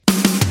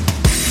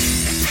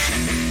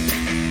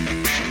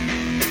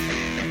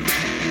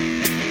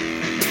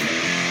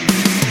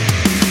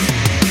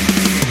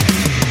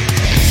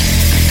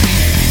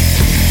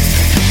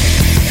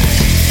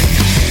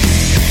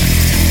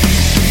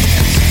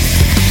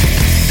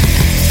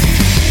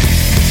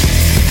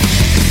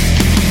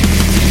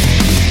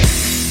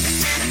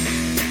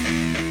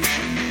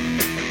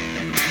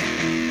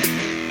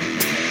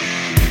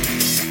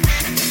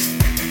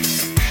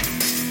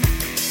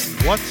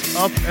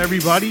up,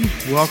 everybody?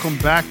 Welcome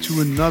back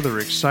to another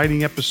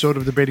exciting episode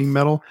of Debating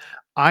Metal.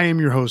 I am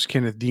your host,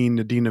 Kenneth Dean,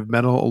 the Dean of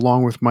Metal,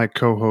 along with my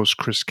co host,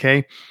 Chris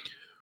K.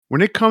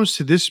 When it comes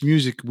to this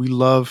music we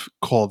love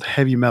called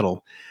heavy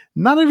metal,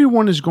 not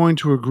everyone is going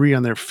to agree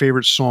on their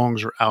favorite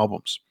songs or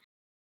albums.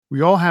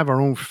 We all have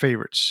our own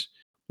favorites.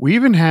 We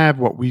even have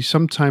what we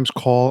sometimes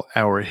call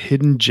our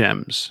hidden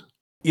gems.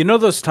 You know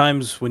those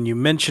times when you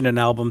mention an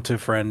album to a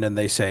friend and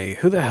they say,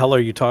 "Who the hell are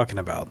you talking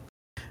about?"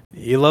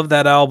 You love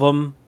that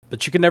album,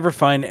 but you can never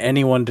find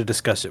anyone to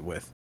discuss it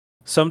with.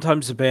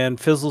 Sometimes the band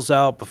fizzles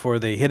out before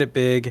they hit it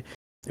big.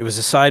 It was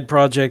a side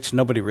project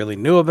nobody really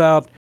knew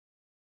about,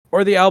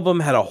 or the album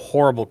had a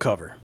horrible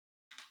cover.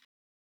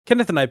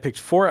 Kenneth and I picked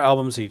 4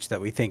 albums each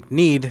that we think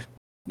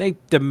they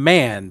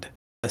demand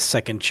a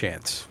second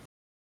chance.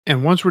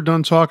 And once we're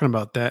done talking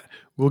about that,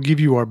 we'll give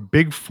you our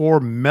big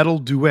 4 metal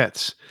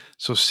duets.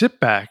 So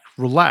sit back,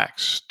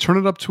 relax, turn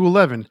it up to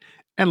 11,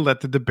 and let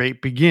the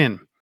debate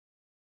begin.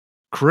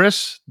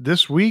 Chris,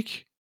 this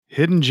week,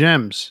 hidden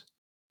gems.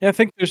 Yeah, I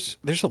think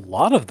there's a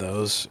lot of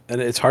those,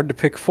 and it's hard to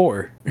pick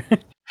 4.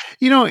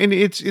 And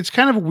it's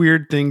kind of a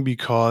weird thing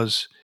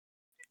because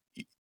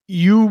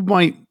you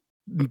might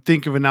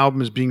think of an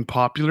album as being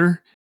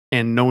popular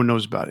and no one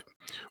knows about it.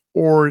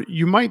 Or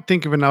you might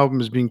think of an album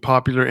as being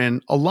popular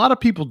and a lot of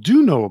people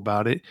do know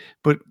about it,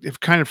 but have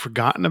kind of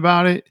forgotten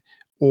about it,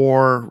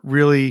 or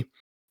really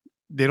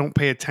they don't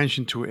pay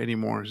attention to it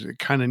anymore. It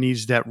kind of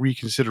needs that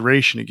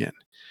reconsideration again.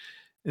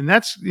 And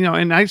that's,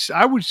 and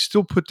I would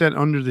still put that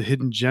under the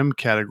hidden gem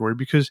category,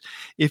 because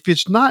if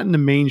it's not in the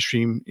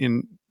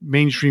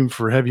mainstream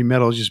for heavy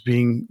metal, just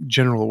being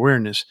general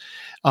awareness,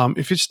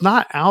 if it's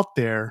not out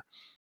there,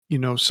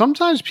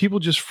 sometimes people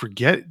just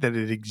forget that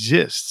it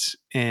exists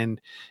and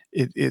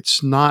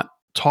it's not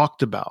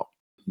talked about,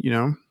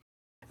 And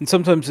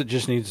sometimes it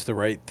just needs the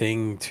right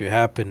thing to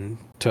happen,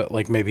 to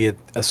like maybe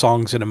a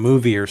song's in a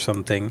movie or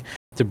something,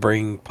 to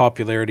bring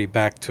popularity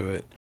back to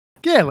it.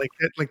 Yeah,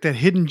 like that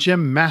hidden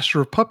gem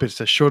Master of Puppets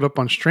that showed up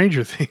on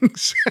Stranger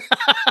Things.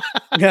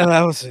 Yeah,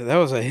 that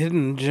was a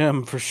hidden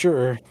gem for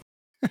sure.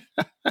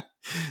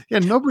 Yeah,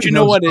 nobody You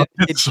know knows what? about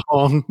that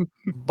song.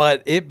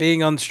 But it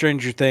being on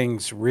Stranger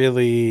Things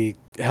really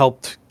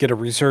helped get a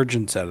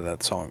resurgence out of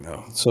that song,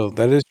 though. So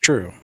that is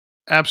true.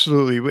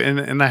 Absolutely.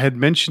 And I had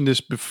mentioned this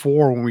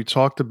before when we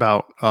talked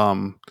about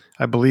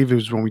I believe it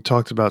was when we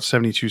talked about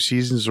 72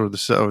 Seasons or the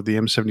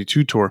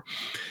M72 tour.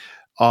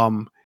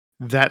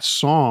 That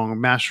song,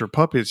 Master of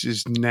Puppets,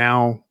 is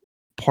now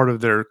part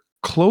of their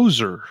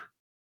closer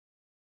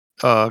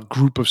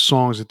group of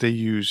songs that they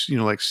use,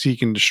 like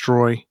Seek and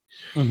Destroy,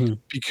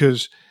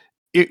 because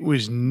it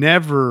was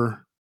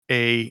never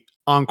a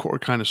encore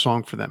kind of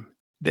song for them.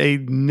 They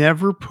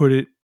never put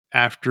it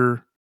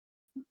after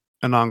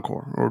an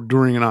encore or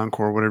during an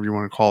encore, whatever you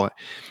want to call it.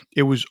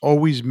 It was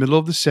always middle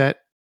of the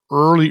set,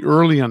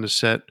 early on the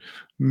set,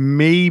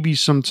 maybe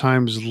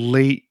sometimes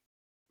late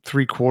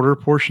 3/4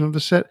 portion of the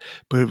set,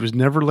 but it was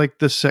never like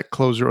the set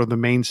closer or the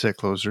main set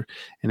closer,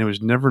 and it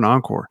was never an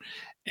encore.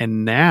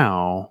 And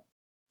now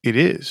it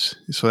is.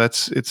 So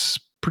it's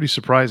pretty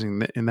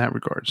surprising in that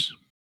regards.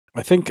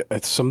 I think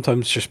it's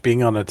sometimes just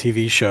being on a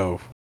TV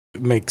show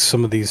makes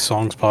some of these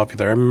songs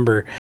popular. I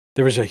remember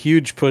there was a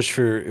huge push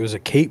it was a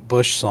Kate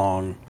Bush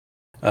song,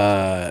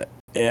 and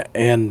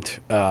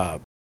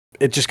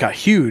it just got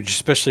huge,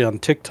 especially on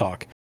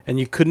TikTok. And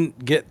you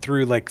couldn't get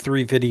through like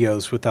 3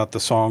 videos without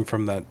the song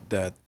from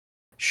that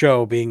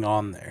show being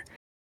on there.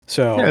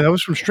 So Yeah, that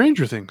was from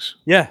Stranger Things.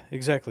 yeah,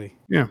 exactly.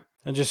 Yeah.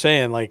 I'm just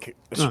saying, like,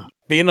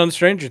 being on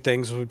Stranger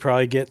Things would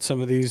probably get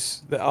some of the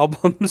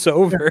albums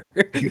over.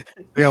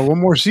 Yeah, one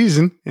more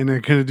season, and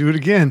they're going to do it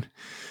again.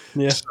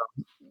 Yeah. So,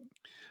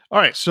 all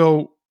right,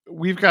 so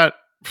we've got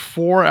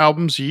 4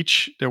 albums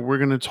each that we're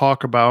going to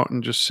talk about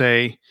and just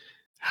say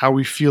how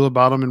we feel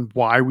about them and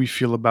why we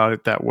feel about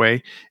it that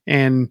way.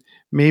 And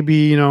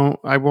maybe,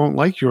 I won't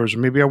like yours, or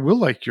maybe I will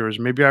like yours.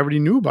 Maybe I already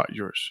knew about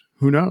yours.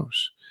 Who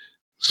knows?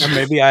 Or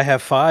maybe I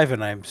have 5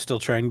 and I'm still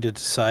trying to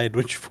decide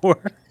which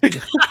 4.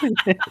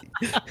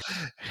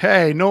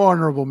 Hey, no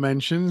honorable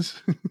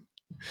mentions.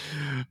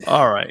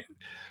 All right.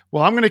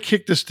 Well, I'm going to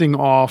kick this thing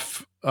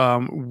off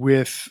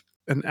with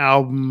an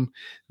album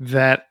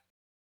that,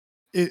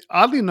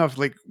 oddly enough,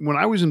 like when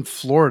I was in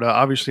Florida,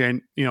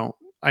 obviously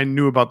I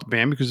knew about the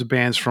band because the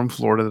band's from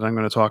Florida that I'm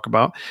going to talk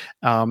about,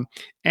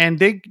 and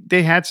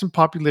they had some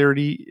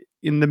popularity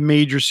in the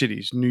major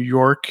cities, New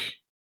York,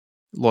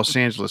 Los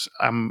Angeles.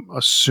 I'm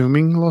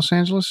assuming Los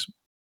Angeles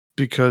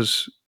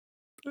because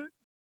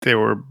they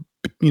were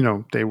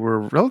they were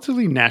a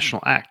relatively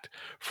national act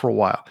for a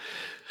while,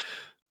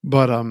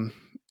 but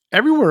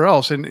everywhere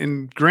else,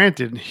 and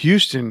granted,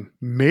 Houston,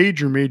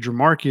 major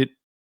market,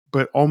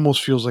 but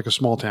almost feels like a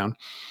small town.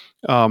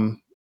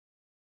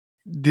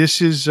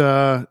 This is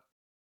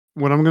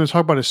what I'm going to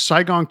talk about is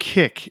Saigon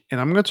Kick, and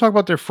I'm going to talk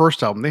about their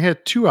first album. They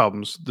had 2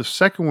 albums. The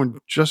second one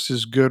just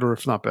as good, or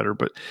if not better.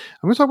 But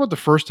I'm going to talk about the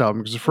first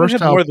album because the first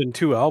album more than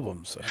 2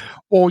 albums. So.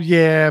 Well,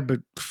 yeah,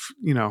 but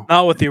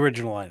not with the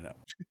original lineup.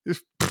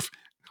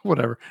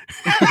 Whatever.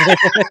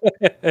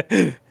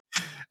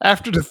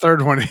 After the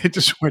third one, it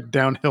just went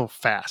downhill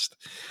fast.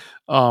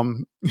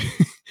 Um,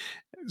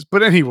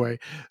 but anyway,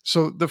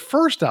 so the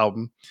first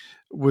album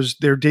was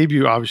their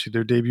debut, obviously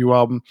their debut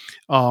album.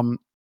 Um,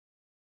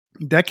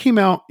 that came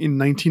out in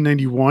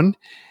 1991,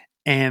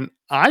 and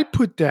I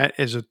put that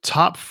as a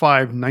top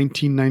 5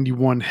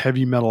 1991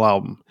 heavy metal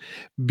album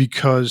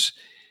because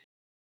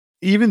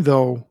even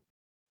though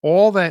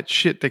all that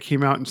shit that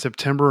came out in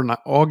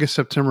August,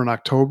 September, and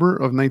October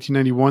of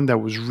 1991 that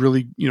was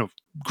really,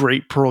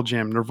 great, Pearl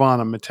Jam,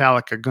 Nirvana,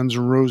 Metallica, Guns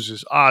N'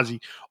 Roses, Ozzy,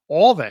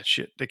 all that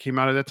shit that came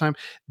out at that time,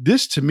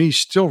 this to me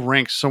still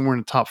ranks somewhere in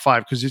the top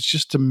 5 because it's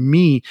just to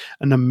me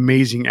an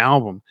amazing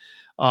album.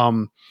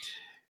 Um,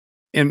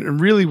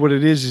 and really what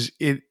it is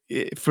it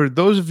for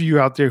those of you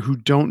out there who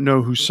don't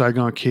know who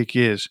Saigon Kick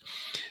is,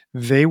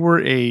 they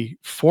were a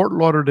Fort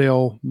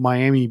Lauderdale,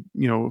 Miami,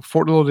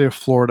 Fort Lauderdale,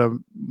 Florida,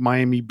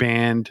 Miami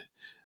band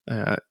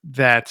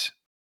that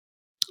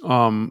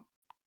um,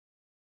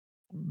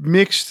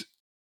 mixed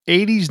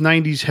 80s,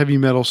 90s heavy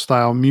metal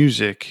style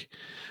music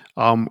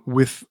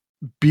with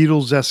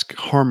Beatles esque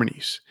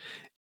harmonies.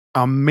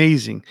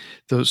 Amazing.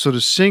 So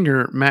the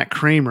singer, Matt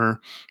Kramer,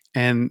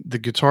 and the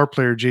guitar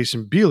player,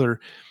 Jason Beeler,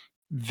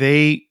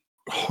 they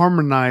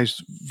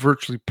harmonized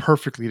virtually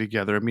perfectly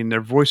together. I mean,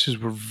 their voices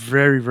were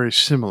very, very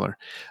similar.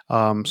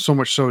 So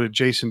much so that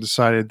Jason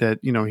decided that,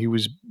 he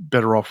was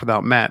better off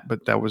without Matt,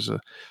 but that was a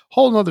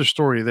whole nother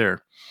story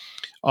there.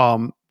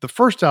 The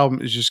first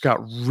album has just got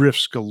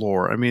riffs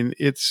galore. I mean,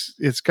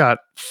 it's got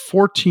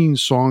 14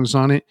 songs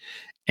on it,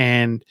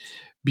 and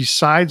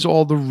besides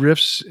all the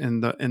riffs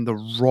and the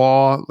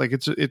raw, like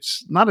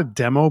it's not a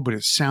demo, but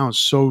it sounds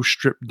so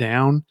stripped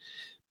down.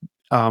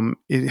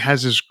 It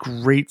has this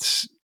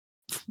great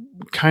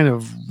kind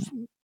of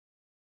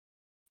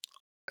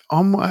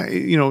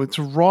it's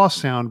a raw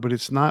sound, but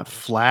it's not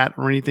flat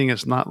or anything.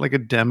 It's not like a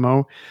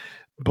demo,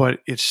 but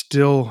it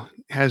still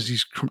has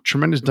these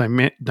tremendous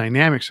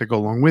dynamics that go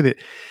along with it.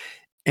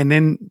 And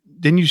then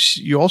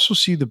you also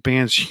see the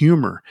band's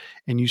humor,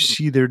 and you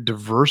see their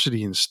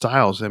diversity in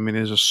styles. I mean,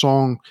 there's a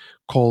song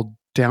called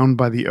 "Down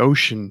by the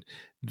Ocean"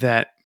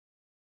 that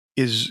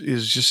is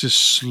just this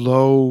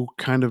slow,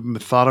 kind of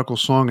methodical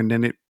song, and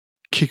then it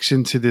kicks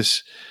into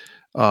this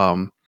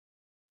um,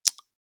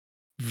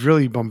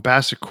 really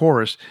bombastic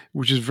chorus,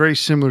 which is very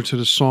similar to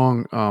the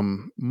song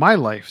 "My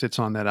Life" that's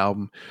on that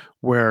album,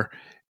 where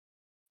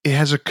it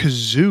has a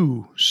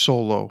kazoo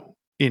solo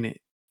in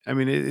it. I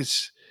mean,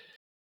 it's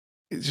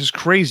just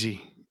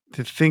crazy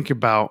to think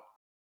about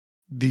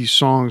these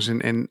songs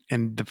and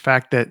the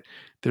fact that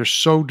they're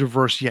so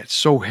diverse yet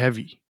so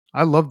heavy.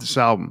 I love this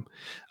album,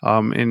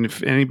 and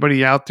if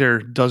anybody out there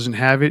doesn't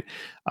have it,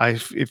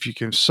 if you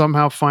can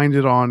somehow find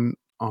it on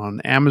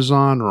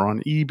Amazon or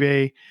on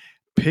eBay,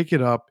 pick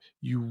it up.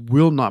 You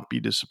will not be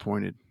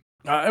disappointed.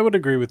 I would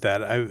agree with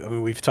that. I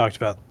mean, we've talked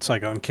about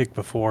Saigon Kick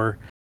before.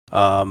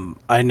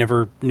 I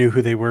never knew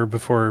who they were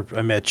before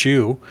I met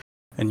you,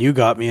 and you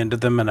got me into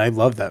them, and I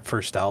love that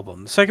first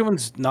album. The second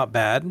one's not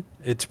bad.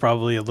 It's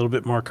probably a little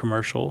bit more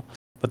commercial,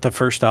 but the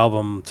first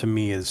album to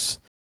me is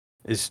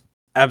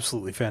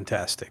absolutely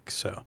fantastic.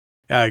 So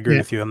yeah, I agree Yeah.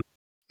 with you on.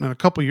 A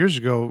couple years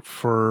ago,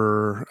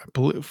 for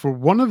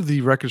one of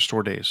the record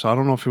store days. So I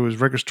don't know if it was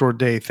record store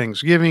day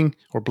Thanksgiving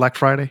or Black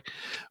Friday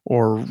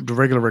or the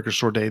regular record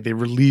store day. They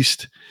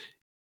released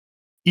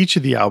each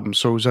of the albums.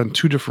 So it was on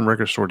two different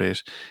record store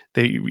days.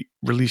 They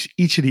released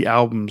each of the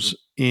albums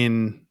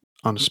in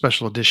on a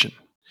special edition.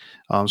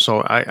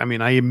 So I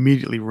mean, I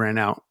immediately ran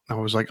out. I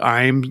was like,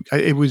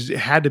 it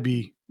had to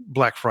be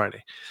Black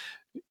Friday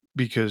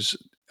because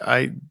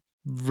I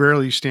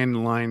rarely stand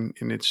in line,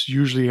 and it's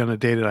usually on a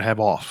day that I have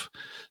off.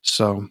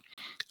 So,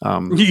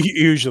 um,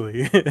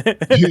 Usually.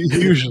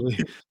 usually,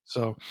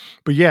 so,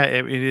 but yeah,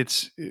 I mean,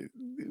 to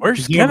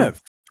Where's get 'em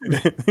Kenneth?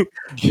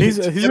 he's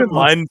to he's get in 'em on,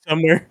 line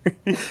somewhere.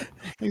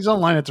 he's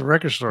online at the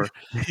record store.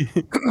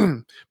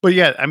 But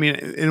yeah, I mean,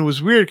 and it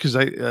was weird because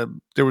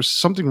there was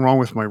something wrong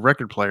with my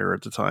record player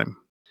at the time,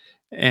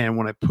 and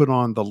when I put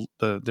on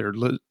their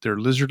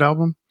Lizard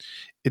album,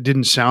 it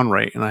didn't sound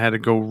right, and I had to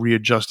go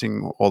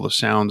readjusting all the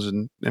sounds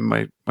and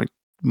my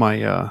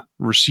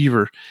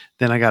receiver.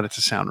 Then I got it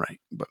to sound right.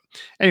 But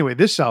anyway,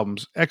 this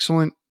album's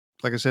excellent.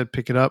 Like I said,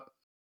 pick it up.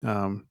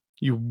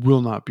 You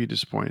will not be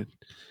disappointed.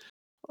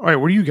 All right,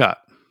 what do you got?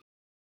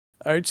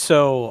 All right,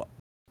 so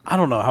I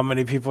don't know how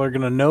many people are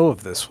gonna know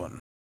of this one.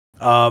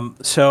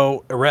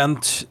 So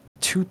around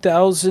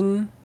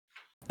 2000,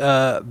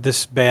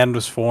 this band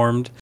was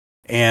formed,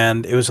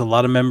 and it was a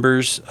lot of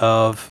members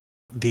of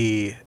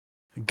the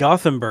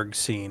Gothenburg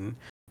scene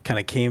kind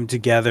of came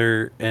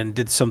together and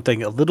did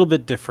something a little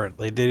bit different.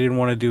 Like they didn't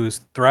want to do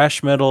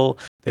thrash metal,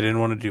 they didn't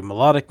want to do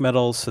melodic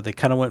metal, so they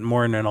kind of went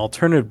more in an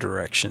alternative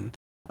direction.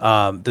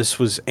 This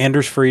was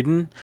Anders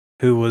Frieden,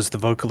 who was the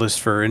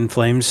vocalist for In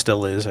Flames,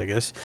 still is, I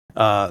guess.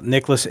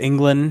 Nicholas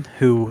England,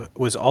 who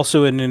was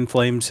also in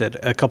Flames at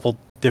a couple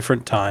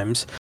different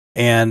times,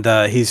 and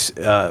he's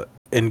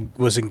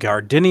was in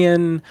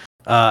Gardenian,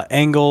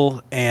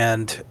 Angle,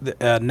 and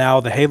now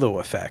the Halo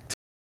Effect.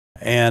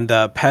 And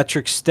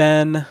Patrick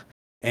Sten,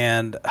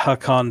 and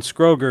Hakan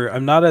Skroger,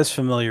 I'm not as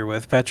familiar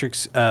with. Patrick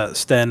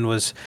Sten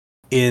was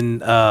in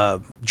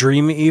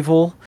Dream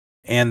Evil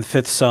and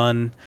Fifth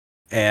Son,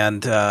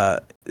 and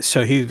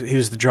so he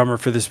was the drummer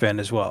for this band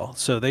as well.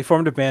 So they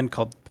formed a band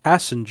called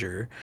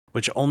Passenger,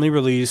 which only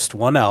released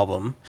one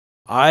album.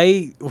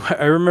 I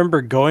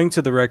remember going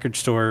to the record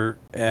store,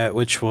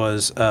 which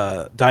was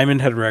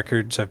Diamond Head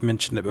Records. I've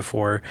mentioned it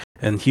before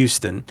in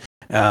Houston.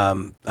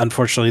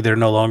 Unfortunately, they're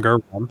no longer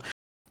around.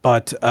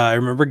 But I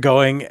remember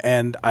going,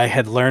 and I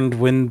had learned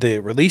when the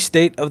release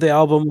date of the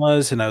album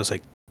was, and I was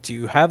like, "Do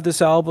you have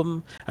this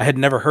album?" I had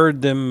never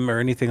heard them or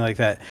anything like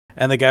that,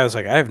 and the guy was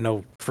like, "I have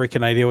no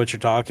freaking idea what you're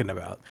talking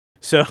about."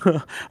 So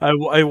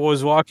I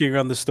was walking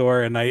around the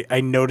store, and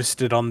I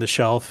noticed it on the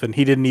shelf, and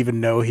he didn't even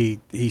know he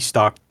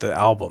stocked the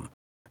album,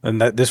 and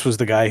that this was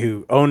the guy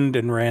who owned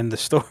and ran the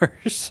store.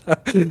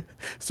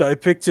 So I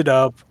picked it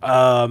up,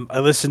 I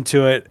listened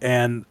to it,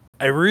 and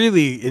I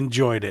really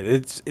enjoyed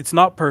it. It's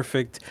not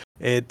perfect.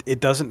 It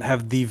doesn't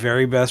have the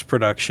very best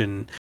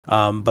production,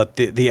 but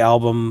the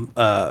album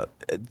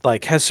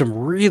like has some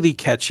really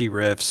catchy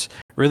riffs,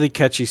 really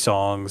catchy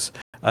songs.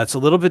 It's a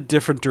little bit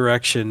different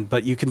direction,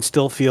 but you can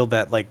still feel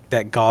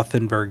that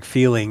Gothenburg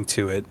feeling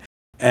to it.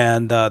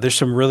 And there's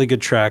some really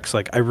good tracks.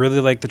 Like I really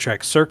like the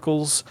track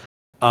Circles.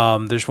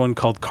 There's one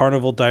called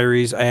Carnival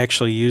Diaries. I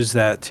actually used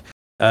that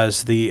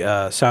as the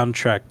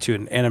soundtrack to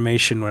an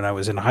animation when I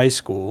was in high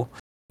school,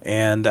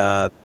 and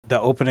the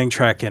opening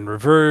track in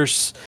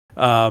Reverse.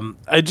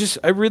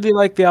 I really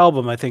like the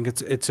album. I think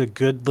it's a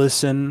good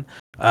listen.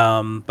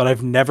 But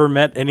I've never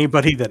met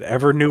anybody that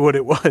ever knew what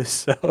it was.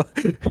 So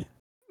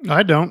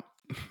I don't.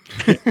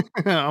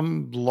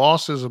 I'm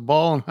lost as a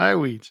ball in high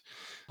weeds.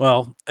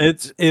 well,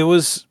 it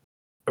was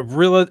a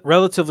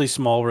relatively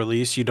small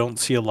release. You don't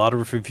see a lot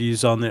of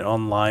reviews on it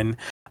online.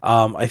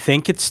 I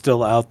think it's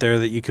still out there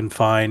that you can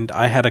find.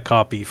 I had a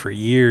copy for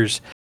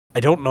years. I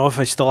don't know if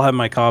I still have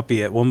my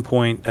copy. At one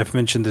point, I've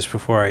mentioned this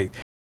before.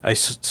 I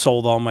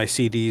sold all my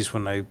CDs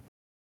when I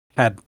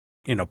had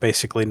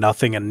basically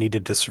nothing and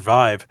needed to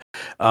survive.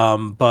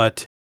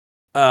 But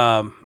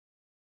um,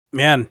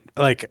 man,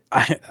 like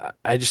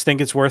I just think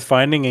it's worth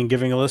finding and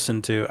giving a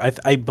listen to.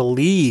 I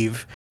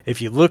believe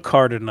if you look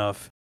hard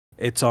enough,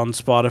 it's on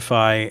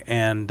Spotify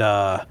and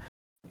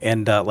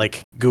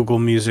like Google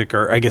Music,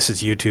 or I guess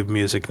it's YouTube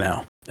Music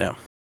now. Yeah,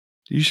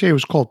 Did you say it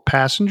was called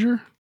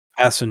Passenger?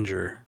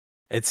 Passenger.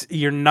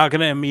 You're not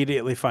gonna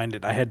immediately find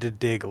it. I had to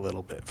dig a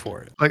little bit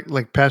for it.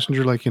 Like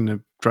passenger, like in the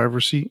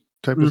driver's seat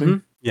type of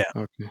thing? Yeah,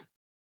 Okay.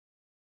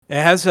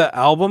 it has an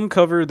album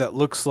cover that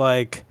looks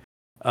like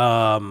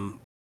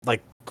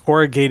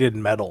corrugated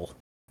metal.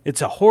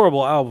 It's a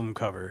horrible album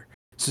cover.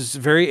 It's just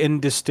very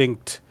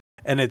indistinct,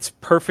 and it's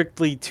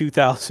perfectly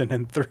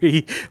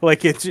 2003.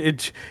 Like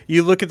it's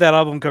you look at that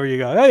album cover, you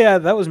go, oh yeah,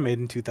 that was made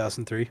in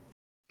 2003.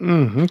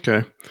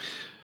 Okay.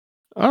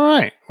 All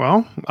right.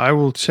 Well, I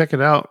will check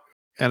it out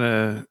at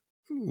a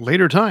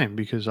later time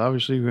because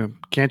obviously we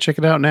can't check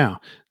it out now.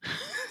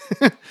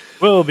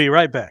 We'll be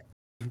right back.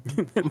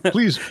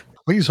 please,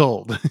 please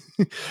hold.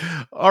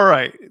 All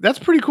right. That's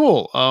pretty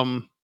cool.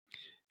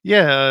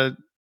 Yeah.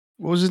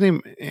 What was his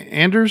name?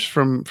 Anders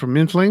from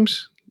In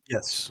Flames.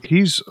 Yes.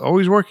 He's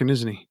always working,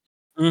 isn't he?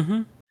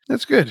 Mm-hmm.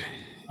 That's good.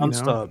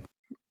 Unstub.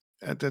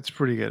 That's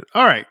pretty good.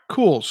 All right,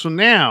 cool. So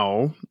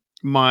now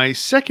my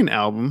second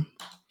album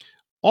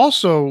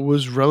also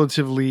was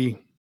relatively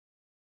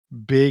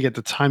big at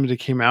the time that it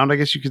came out, I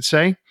guess you could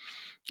say.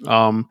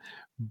 Um,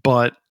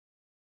 but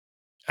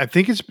I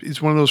think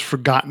it's one of those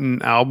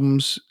forgotten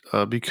albums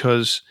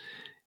because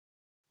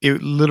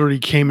it literally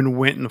came and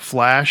went in a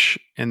flash,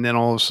 and then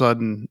all of a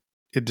sudden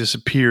it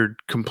disappeared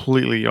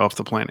completely off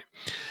the planet.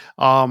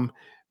 Um,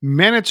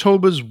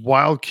 Manitoba's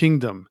Wild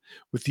Kingdom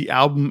with the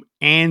album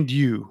And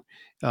You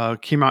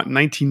came out in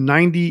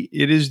 1990.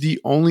 It is the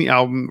only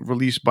album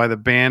released by the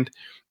band.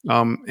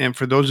 And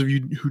for those of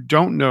you who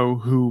don't know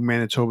who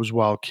Manitoba's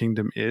Wild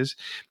Kingdom is,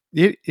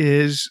 it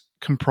is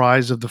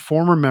comprised of the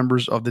former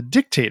members of the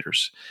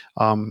Dictators.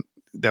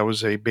 That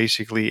was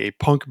basically a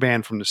punk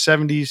band from the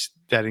 70s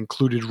that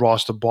included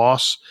Ross the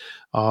Boss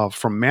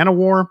from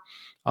Manowar.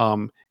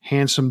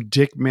 Handsome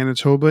Dick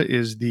Manitoba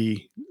is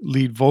the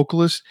lead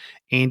vocalist.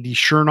 Andy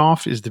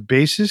Chernoff is the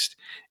bassist,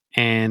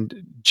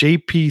 and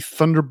JP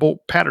Thunderbolt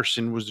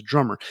Patterson was the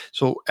drummer.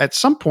 So at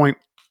some point,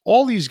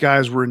 all these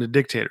guys were in the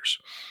Dictators,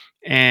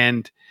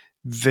 and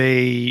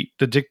the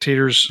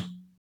Dictators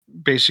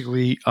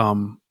basically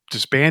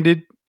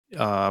disbanded.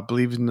 I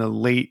believe in the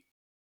late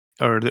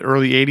or the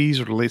early 80s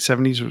or the late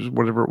 70s or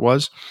whatever it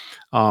was.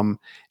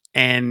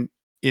 And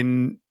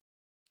in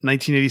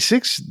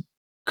 1986,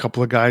 a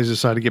couple of guys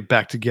decided to get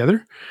back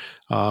together,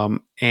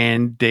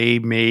 and they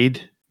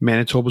made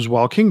Manitoba's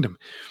Wild Kingdom.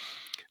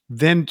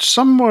 Then,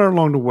 somewhere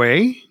along the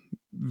way,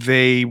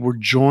 they were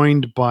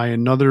joined by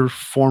another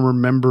former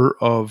member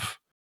of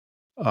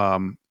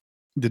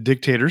the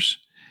Dictators,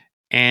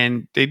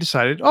 and they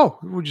decided, oh,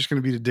 we're just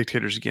going to be the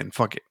Dictators again.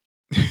 Fuck it.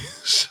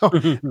 So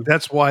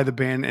that's why the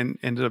band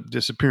ended up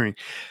disappearing.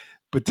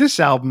 But this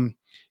album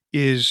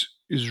is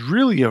is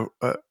really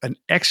an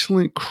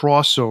excellent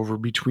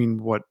crossover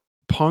between what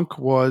punk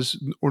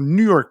was, or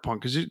New York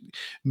punk, because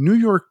New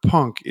York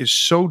punk is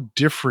so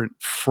different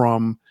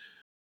from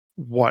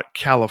what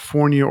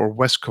California or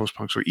West Coast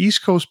punk. So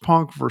East Coast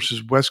punk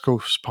versus West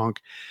Coast punk,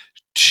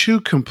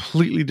 two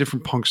completely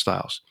different punk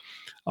styles.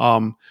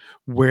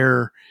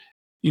 Where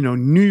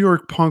New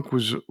York punk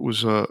was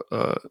an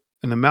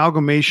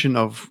amalgamation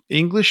of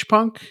English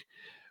punk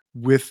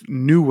with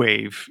new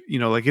wave.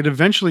 Like it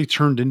eventually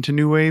turned into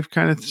new wave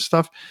kind of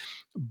stuff,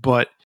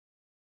 but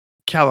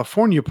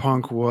California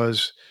punk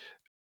was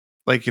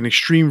like an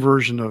extreme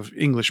version of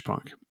English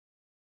punk.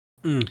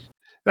 Mm.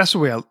 That's the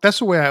way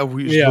I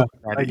always Yeah, look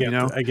at I it. get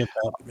I get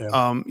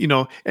that.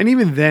 Yeah. And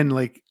even then,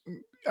 like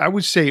I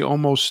would say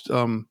almost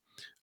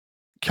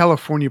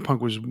California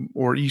punk was,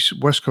 or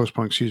West Coast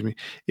punk, excuse me,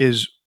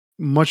 is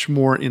much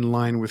more in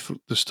line with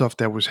the stuff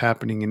that was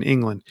happening in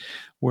England,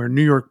 where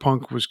New York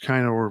punk was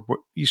kind of, or what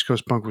East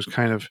Coast punk was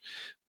kind of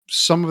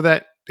some of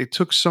that. They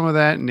took some of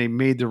that and they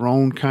made their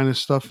own kind of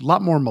stuff, a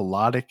lot more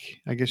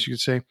melodic, I guess you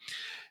could say.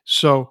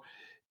 So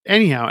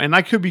anyhow, and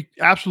I could be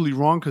absolutely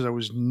wrong because I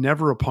was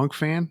never a punk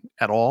fan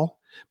at all.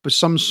 But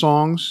some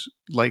songs,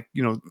 like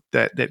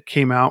that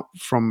came out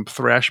from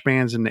thrash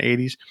bands in the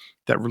 '80s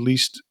that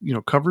released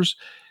covers,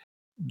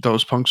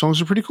 those punk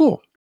songs are pretty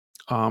cool.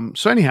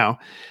 So anyhow,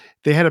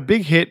 they had a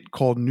big hit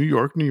called New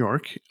York, New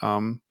York,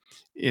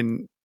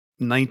 in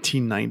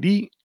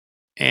 1990,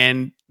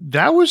 and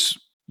that was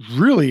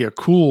really a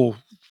cool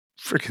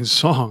freaking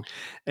song.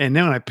 And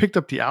then when I picked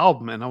up the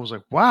album, and I was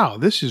like, wow,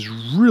 this is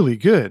really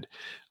good.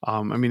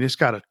 I mean, it's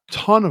got a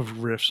ton of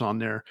riffs on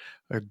there,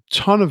 a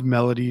ton of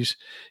melodies.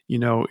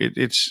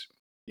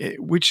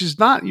 Which is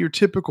not your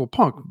typical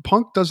punk.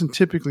 Punk doesn't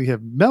typically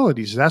have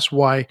melodies. That's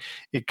why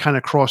it kind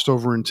of crossed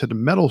over into the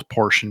metal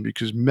portion,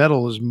 because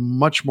metal is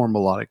much more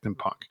melodic than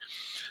punk.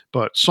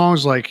 But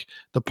songs like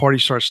 "The Party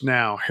Starts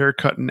Now,"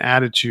 "Haircut and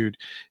Attitude,"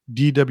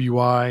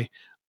 "DWI,"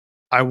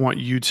 "I Want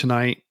You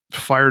Tonight,"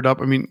 "Fired Up,"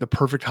 I mean, "The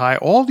Perfect High,"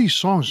 all these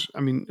songs, I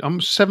mean, I'm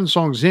 7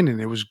 songs in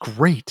and it was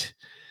great.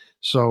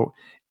 So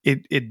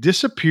it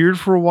disappeared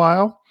for a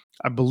while.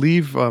 I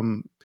believe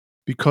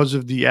because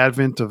of the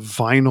advent of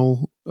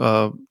vinyl,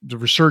 the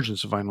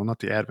resurgence of vinyl, not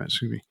the advent,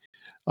 excuse me.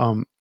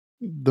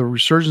 The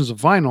resurgence of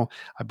vinyl,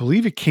 I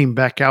believe it came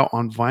back out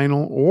on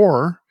vinyl,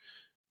 or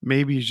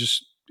maybe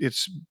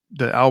it's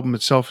the album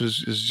itself is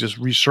just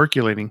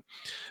recirculating.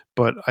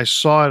 But I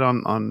saw it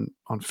on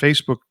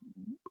Facebook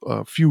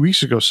a few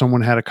weeks ago.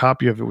 Someone had a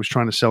copy of it, was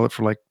trying to sell it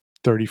for like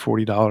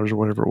 $30-$40 or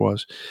whatever it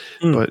was.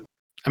 Mm. But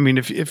I mean,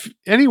 if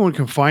anyone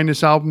can find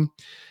this album,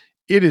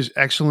 it is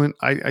excellent.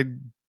 I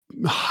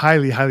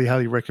highly, highly,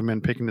 highly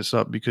recommend picking this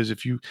up, because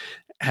if you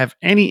have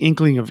any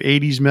inkling of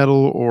 80s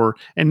metal,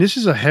 and this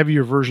is a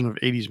heavier version of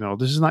 80s metal.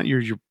 This is not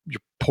your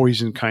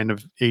Poison kind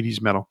of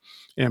 80s metal,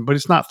 but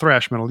it's not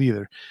thrash metal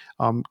either.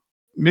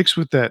 Mixed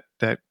with that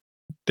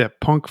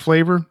punk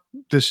flavor,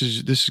 this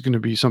is going to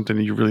be something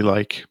that you really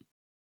like.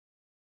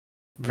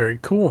 Very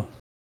cool.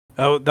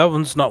 Oh, that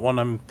one's not one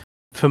I'm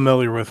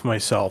familiar with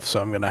myself, so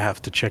I'm gonna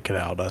have to check it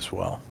out as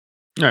well.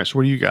 All right, so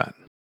what do you got?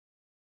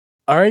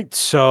 All right,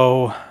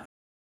 so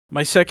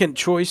my second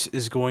choice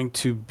is going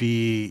to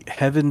be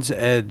Heaven's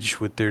Edge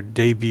with their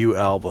debut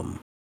album.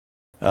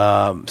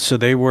 So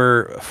they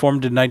were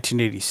formed in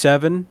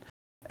 1987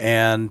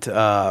 and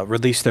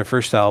released their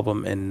first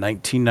album in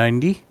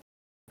 1990.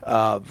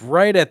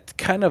 Right at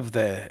kind of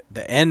the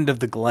end of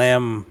the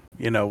glam.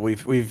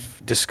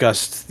 We've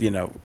discussed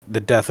the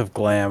death of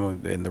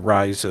glam and the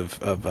rise of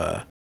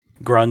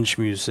grunge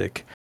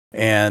music,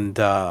 and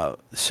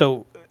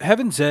so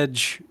Heaven's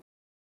Edge,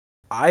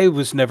 I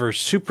was never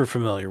super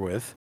familiar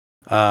with.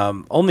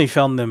 Only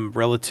found them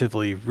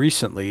relatively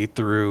recently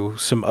through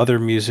some other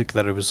music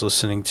that I was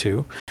listening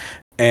to.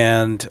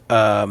 And,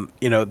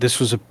 this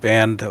was a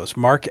band that was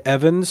Mark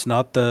Evans,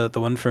 not the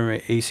one from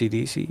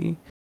AC/DC,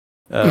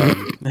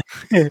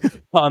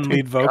 on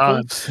lead God.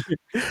 vocals.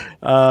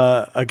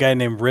 A guy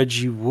named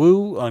Reggie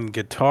Wu on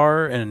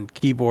guitar and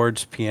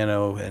keyboards,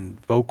 piano, and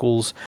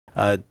vocals.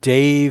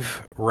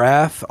 Dave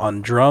Rath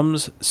on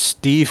drums.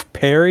 Steve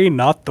Perry,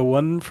 not the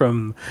one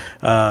from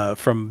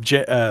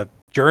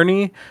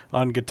Journey,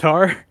 on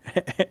guitar,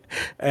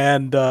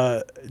 and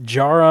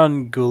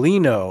Jaron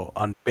Gulino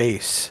on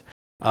bass.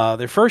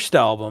 Their first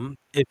album,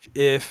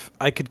 if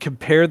I could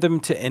compare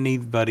them to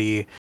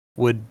anybody,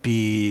 would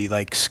be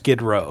like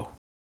Skid Row.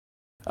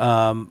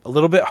 A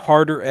little bit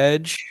harder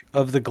edge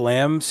of the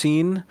glam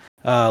scene,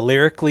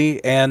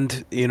 lyrically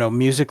and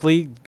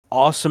musically.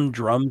 Awesome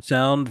drum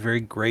sound,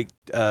 very great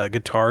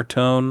guitar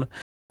tone.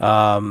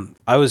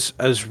 I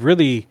was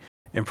really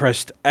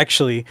impressed.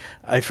 Actually,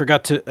 I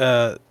forgot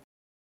to.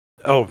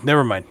 Oh,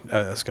 never mind.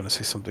 I was gonna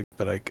say something,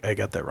 but I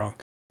got that wrong.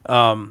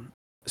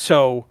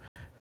 So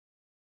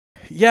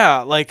yeah,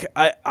 like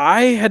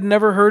I had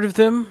never heard of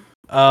them.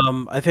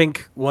 I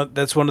think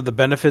that's one of the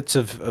benefits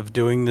of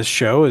doing this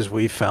show is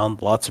we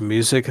found lots of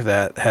music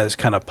that has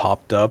kind of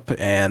popped up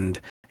and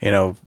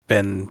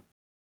been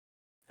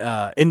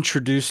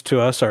introduced to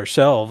us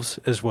ourselves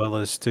as well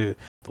as to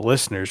the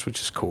listeners, which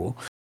is cool.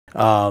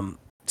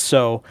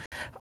 So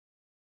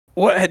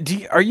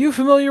are you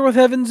familiar with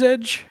Heaven's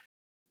Edge?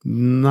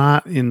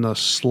 Not in the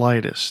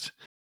slightest.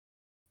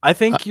 I Uh,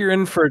 think you're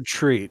in for a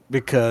treat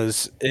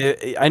because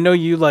I know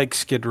you like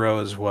Skid Row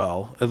as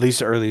well, at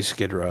least early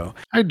Skid Row,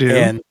 I do.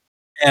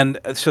 and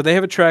so they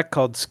have a track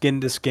called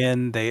 "Skin to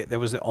Skin." That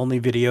was the only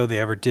video they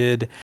ever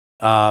did.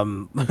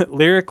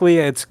 Lyrically,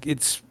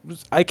 it's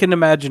I can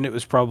imagine it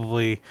was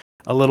probably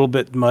a little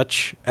bit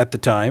much at the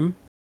time,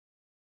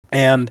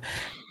 and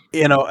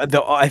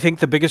I think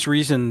the biggest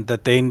reason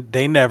that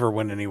they never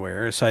went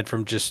anywhere, aside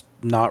from just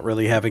not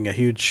really having a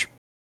huge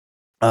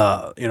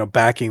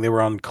backing, they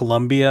were on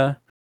Columbia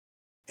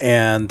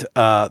and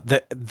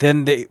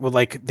then they were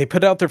like they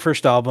put out their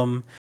first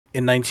album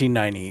in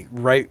 1990,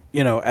 right?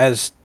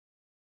 As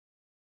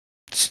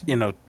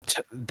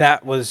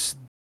that was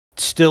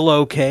still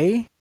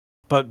okay,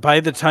 but by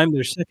the time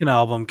their second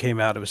album came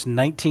out, it was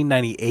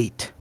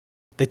 1998.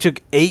 They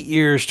took 8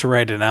 years to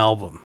write an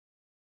album,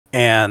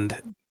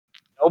 and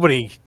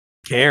nobody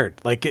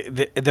cared. Like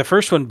the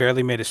first one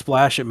barely made a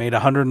splash. It made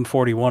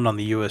 141 on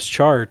the U.S.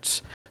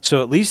 charts,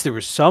 so at least there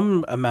was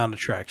some amount of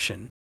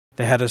traction.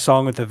 They had a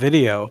song with a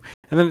video,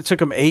 and then it took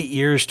them 8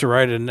 years to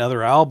write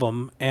another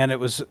album, and it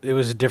was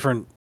a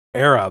different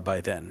era by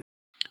then.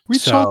 We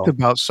talked So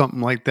about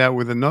something like that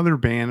with another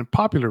band, a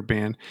popular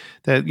band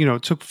that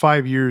it took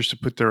 5 years to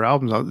put their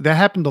albums out. That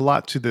happened a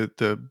lot to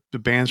the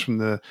bands from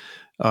the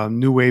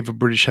new wave of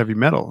British heavy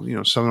metal.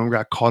 Some of them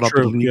got caught up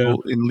in true, yeah,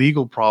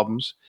 legal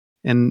problems,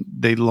 and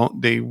they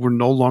were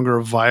no longer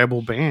a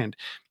viable band.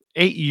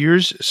 8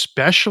 years,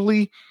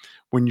 especially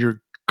when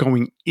you're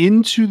going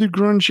into the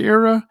grunge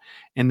era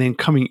and then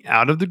coming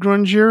out of the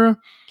grunge era,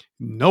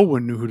 no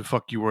one knew who the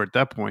fuck you were at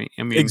that point.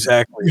 I mean,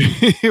 exactly.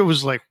 it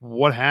was like,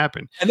 what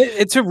happened? And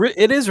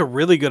it is a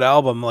really good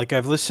album. Like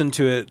I've listened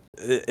to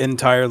it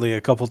entirely a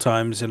couple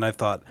times, and I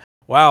thought,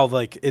 wow,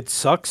 like it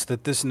sucks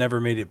that this never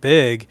made it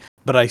big,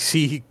 but I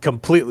see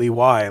completely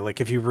why.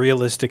 Like if you're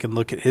realistic and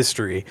look at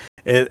history,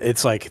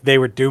 it's like they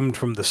were doomed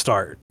from the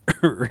start,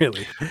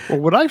 really. Well,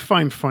 what I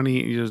find funny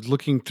is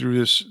looking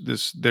through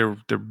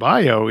their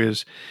bio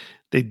is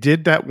they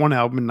did that one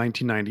album in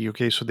 1990.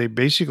 Okay, so they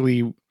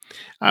basically,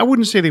 I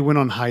wouldn't say they went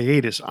on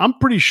hiatus. I'm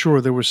pretty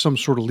sure there was some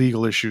sort of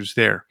legal issues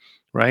there,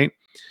 right?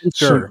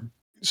 So Sure.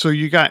 so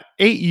you got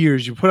 8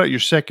 years. You put out your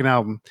second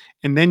album,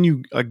 and then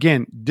you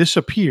again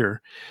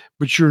disappear,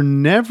 but you're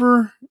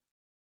never.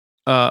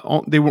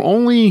 They were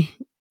only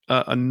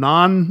a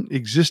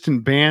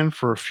non-existent band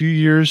for a few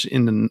years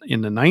in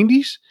the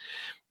 90s,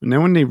 and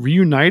then when they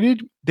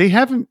reunited, they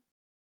haven't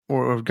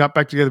or got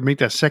back together to make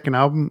that second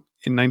album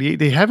in 98,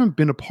 they haven't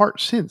been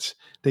apart since.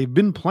 They've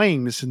been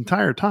playing this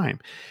entire time.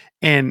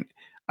 And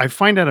I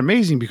find that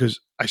amazing because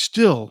I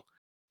still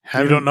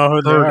You don't haven't know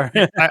who they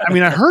heard are. I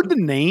mean, I heard the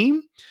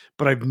name,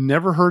 but I've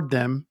never heard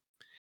them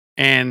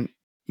and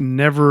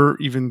never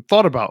even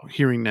thought about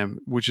hearing them,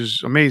 which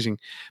is amazing.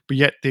 But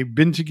yet they've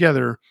been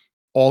together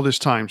all this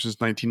time since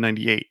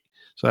 1998.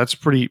 So that's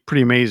pretty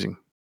amazing.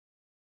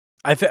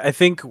 I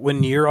think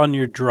when you're on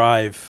your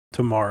drive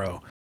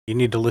tomorrow, you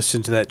need to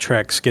listen to that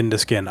track "Skin to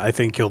Skin." I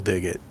think you'll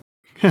dig it.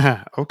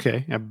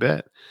 Okay, I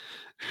bet.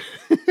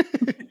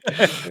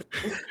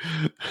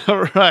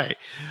 All right.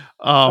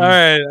 All Um,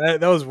 right,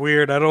 that was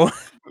weird. I don't want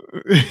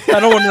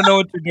to know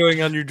what you're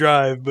doing on your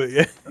drive, but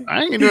yeah.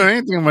 I ain't doing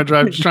anything on my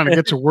drive, just trying to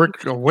get to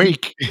work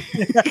awake.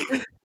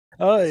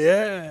 Oh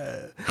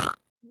yeah.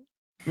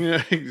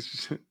 Yeah,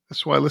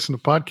 that's why I listen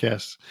to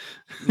podcasts.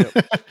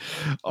 Yep.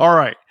 All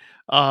right.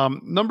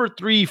 Number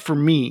 3 for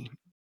me.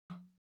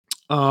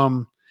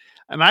 Um,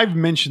 and I've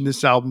mentioned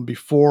this album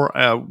before.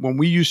 When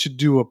we used to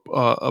do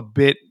a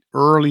bit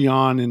early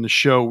on in the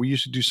show, we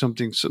used to do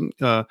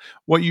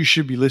what you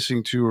should be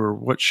listening to, or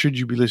what should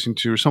you be listening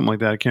to, or something like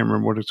that. I can't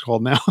remember what it's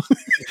called now.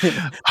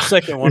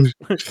 Second it, one.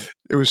 was,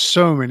 it was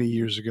so many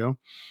years ago.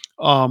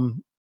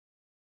 Um,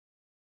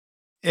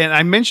 and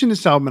I mentioned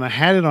this album, and I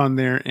had it on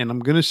there, and I'm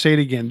going to say it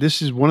again.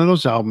 This is one of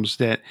those albums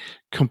that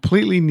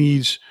completely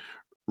needs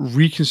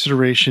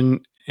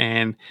reconsideration,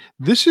 and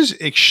this is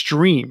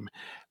extreme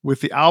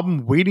with the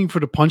album Waiting for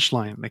the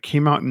Punchline that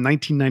came out in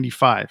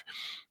 1995.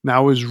 Now,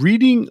 I was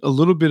reading a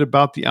little bit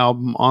about the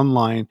album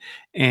online,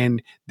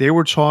 and they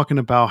were talking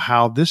about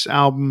how this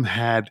album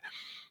had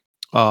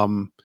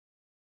um,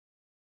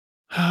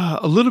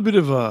 a little bit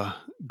of a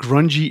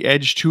grungy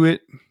edge to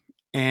it,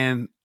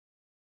 and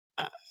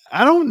I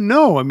I don't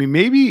know. I mean,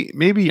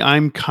 maybe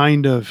I'm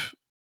kind of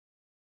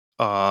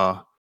uh,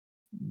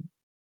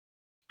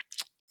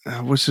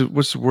 what's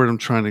the word I'm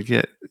trying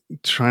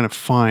to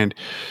find,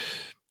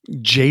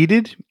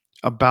 jaded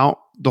about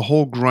the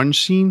whole grunge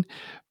scene,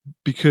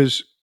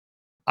 because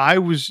I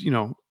was,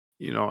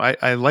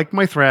 I like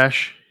my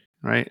thrash,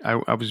 right?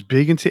 I was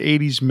big into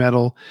 80s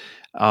metal.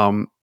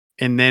 Um,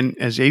 and then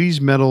as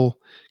 80s metal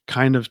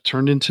kind of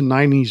turned into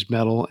 90s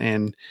metal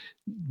and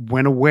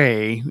went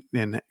away,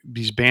 and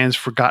these bands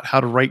forgot how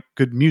to write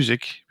good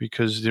music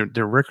because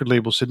their record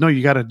label said, no,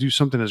 you got to do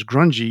something that's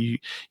grungy.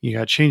 You got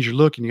to change your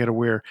look, and you got to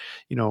wear,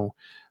 you know,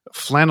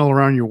 flannel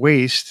around your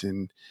waist,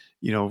 and,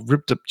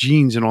 ripped up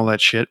jeans and all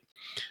that shit.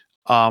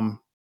 Um,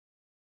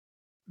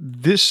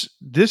 this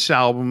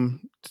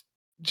album,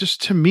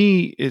 just to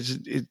me,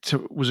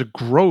 was a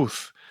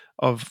growth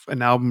of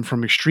an album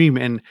from Extreme,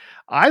 and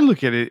I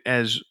look at it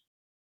as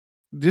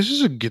this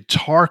is a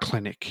guitar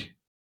clinic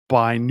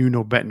by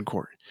Nuno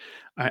Bettencourt,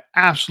 an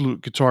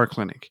absolute guitar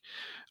clinic.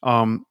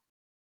 Um,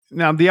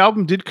 Now the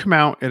album did come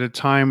out at a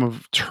time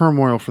of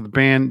turmoil for the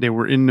band. They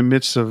were in the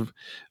midst of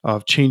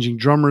changing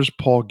drummers.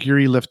 Paul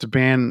Geary left the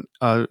band,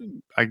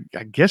 I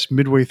guess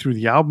midway through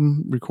the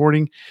album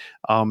recording.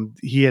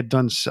 He had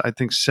done, I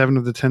think, 7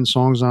 of the 10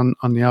 songs on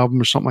the album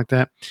or something like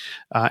that.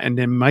 And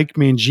then Mike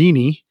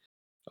Mangini,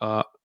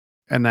 uh,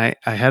 and I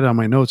had on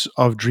my notes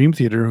of Dream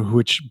Theater,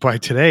 which by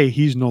today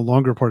he's no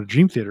longer part of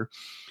Dream Theater.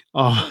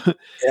 Uh,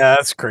 Yeah,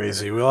 that's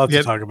crazy. We'll have to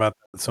yeah, talk about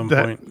that at some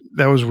that point.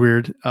 that was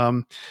weird.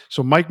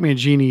 So Mike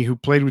Mangini, who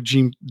played with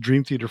Dream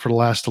Theater for the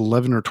last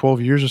 11 or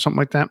 12 years or something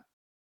like that,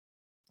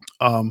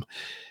 um,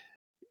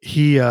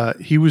 he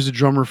was the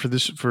drummer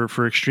for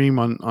for Extreme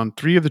on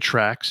 3 of the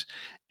tracks,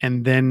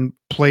 and then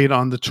played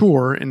on the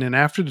tour. And then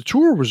after the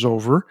tour was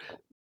over,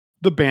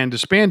 the band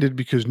disbanded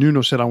because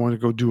Nuno said, "I want to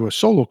go do a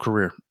solo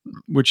career,"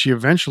 which he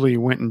eventually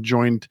went and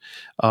joined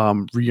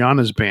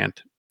Rihanna's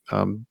band.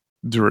 Um,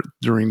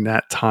 during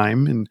that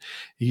time, and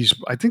he's,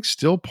 I think,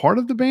 still part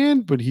of the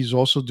band, but he's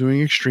also doing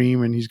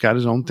Extreme, and he's got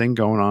his own thing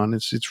going on.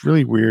 It's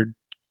really weird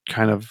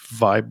kind of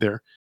vibe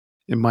there,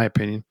 in my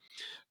opinion.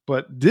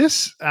 But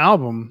this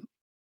album,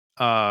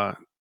 uh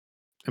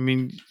I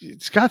mean,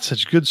 it's got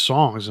such good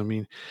songs. I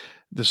mean,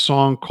 the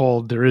song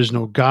called "There Is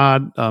No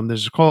God,"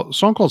 there's a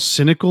song called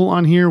 "Cynical"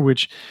 on here,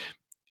 which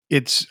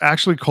it's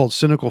actually called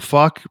 "Cynical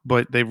Fuck,"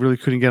 but they really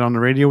couldn't get on the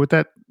radio with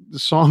that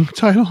song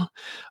title.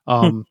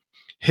 Um,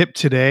 "Hip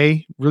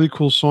Today," really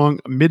cool song.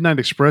 "Midnight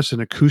Express," an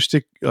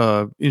acoustic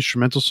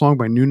instrumental song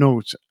by Nuno.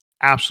 It's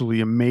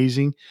absolutely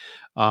amazing.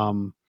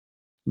 Um,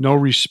 "No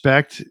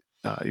Respect,"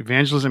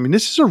 "Evangelism." I mean,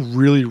 this is a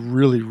really,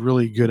 really,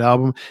 really good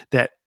album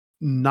that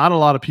not a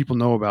lot of people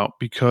know about,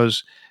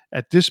 because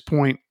at this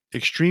point,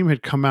 Extreme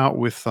had come out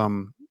with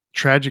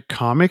Tragic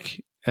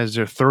Comic as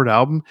their third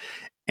album,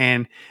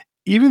 and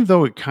even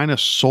though it kind of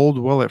sold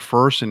well at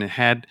first, and it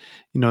had,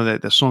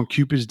 that the song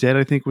 "Cupid's Dead,"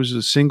 I think, was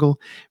a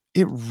single,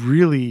 it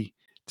really,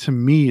 to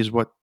me, is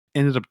what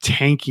ended up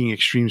tanking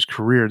Extreme's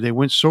career. They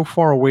went so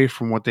far away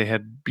from what they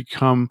had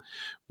become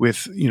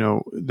with,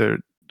 the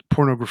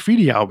Porno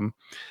Graffiti album,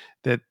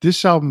 that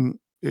this album,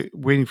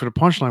 Waiting for the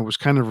Punchline, was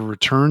kind of a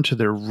return to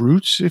their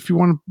roots, if you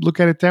want to look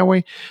at it that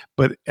way.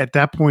 But at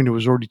that point, it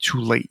was already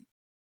too late,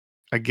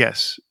 I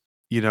guess.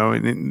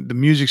 And the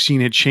music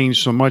scene had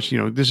changed so much.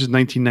 This is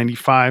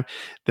 1995.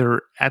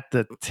 They're at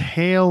the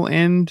tail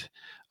end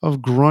of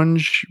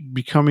grunge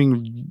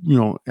becoming,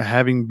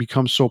 having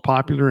become so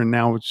popular, and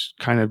now it's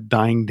kind of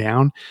dying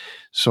down.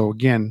 So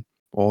again,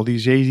 all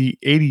these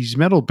 80s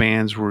metal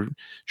bands were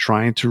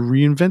trying to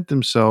reinvent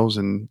themselves,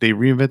 and they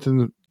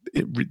reinvented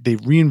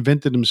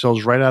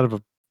themselves right out of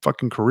a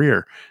fucking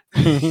career.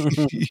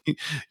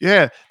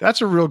 Yeah,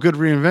 that's a real good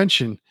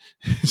reinvention.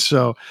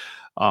 So,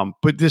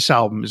 but this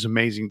album is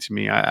amazing to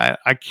me.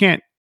 I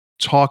can't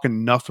talk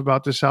enough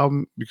about this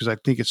album because I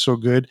think it's so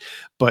good,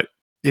 but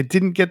it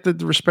didn't get the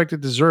respect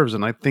it deserves.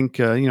 And I think,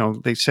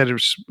 they said it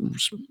was,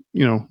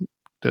 you know,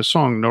 the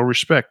song "No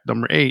Respect,"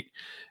 number 8,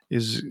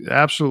 is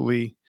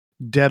absolutely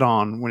dead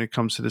on when it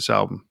comes to this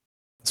album.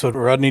 That's what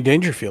Rodney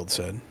Dangerfield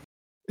said.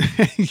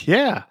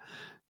 Yeah,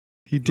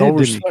 he did, No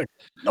didn't he? respect.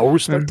 No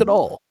respect at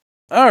all.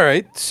 All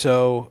right.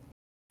 So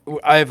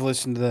I've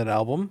listened to that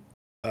album.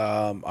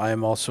 I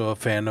am also a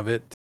fan of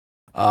it.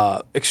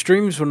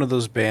 Extreme's one of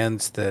those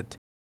bands that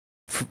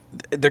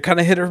they're kind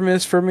of hit or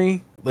miss for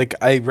me. Like,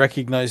 I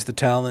recognize the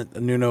talent.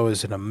 Nuno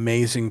is an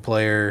amazing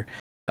player.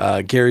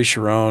 Gary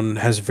Sharon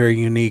has a very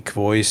unique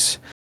voice,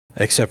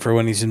 except for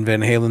when he's in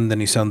Van Halen, then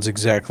he sounds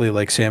exactly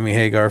like Sammy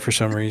Hagar for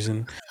some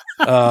reason.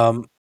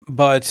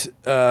 But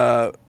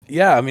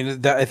yeah, I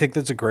mean, I think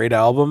that's a great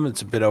album.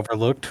 It's a bit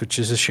overlooked, which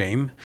is a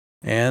shame,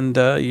 and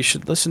you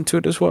should listen to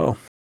it as well.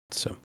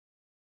 So,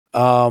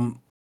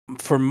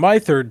 for my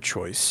third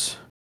choice,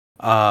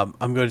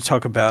 I'm going to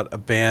talk about a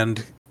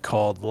band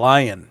called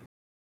Lion.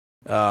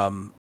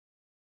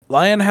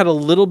 Lion had a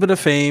little bit of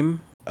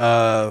fame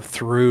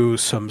through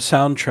some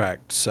soundtrack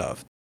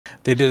stuff.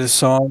 They did a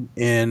song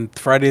in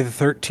Friday the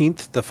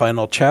 13th, the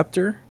final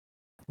chapter,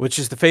 which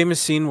is the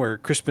famous scene where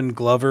Crispin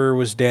Glover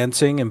was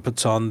dancing and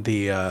puts on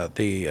the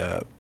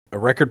a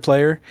record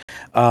player.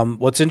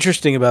 What's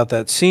interesting about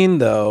that scene,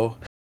 though,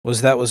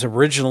 was that was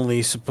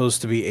originally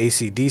supposed to be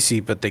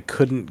AC/DC, but they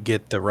couldn't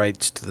get the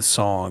rights to the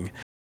song.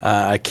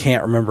 I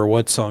can't remember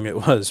what song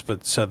it was,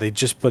 but so they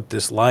just put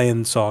this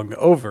Lion song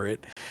over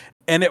it,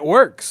 and it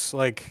works.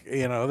 Like,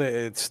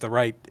 it's the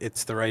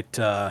right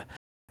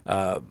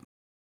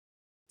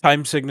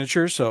time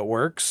signature, so it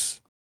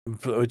works,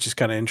 which is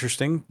kind of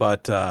interesting.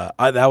 But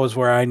that was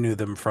where I knew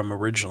them from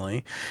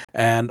originally,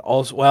 and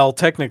also, well,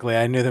 technically,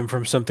 I knew them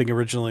from something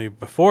originally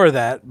before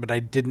that, but I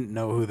didn't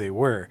know who they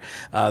were.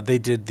 They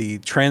did the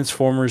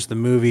Transformers the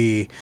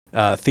movie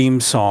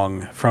theme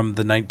song from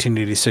the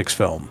 1986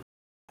 film.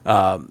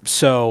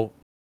 So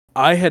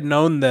I had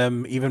known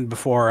them even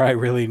before I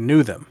really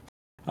knew them.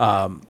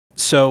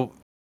 So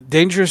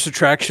Dangerous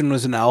Attraction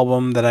was an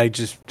album that I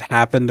just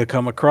happened to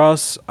come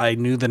across. I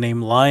knew the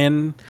name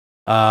Lion.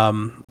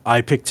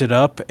 I picked it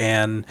up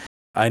and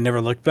I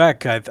never looked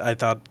back. I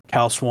thought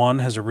Cal Swan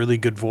has a really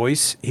good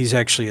voice. He's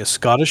actually a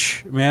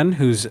Scottish man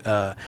who's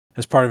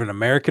as part of an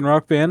American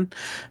rock band,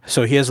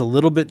 so he has a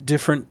little bit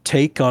different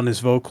take on his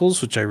vocals,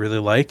 which I really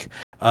like.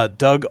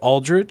 Doug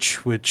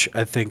Aldrich, which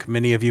I think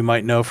many of you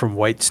might know from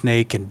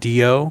Whitesnake and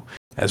Dio,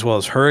 as well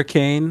as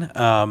Hurricane.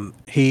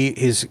 He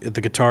is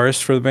the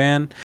guitarist for the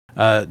band.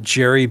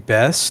 Jerry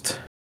Best,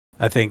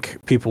 I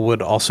think people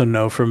would also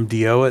know from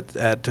Dio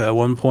at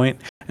one point.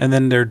 And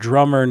then their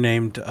drummer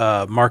named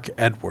Mark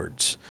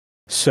Edwards.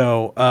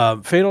 So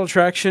Fatal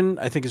Attraction,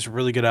 I think is a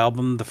really good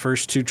album. The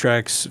first two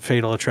tracks,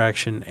 Fatal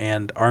Attraction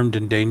and Armed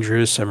and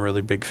Dangerous, I'm a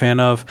really big fan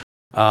of.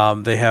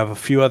 They have a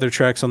few other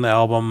tracks on the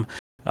album.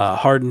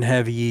 Hard and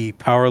Heavy,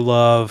 Power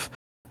Love,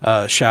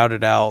 Shout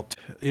It Out.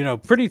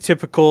 Pretty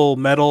typical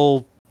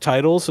metal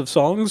titles of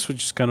songs,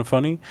 which is kind of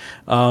funny.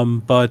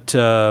 But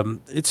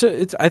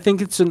it's I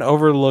think it's an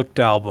overlooked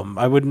album.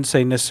 I wouldn't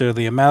say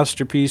necessarily a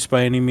masterpiece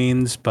by any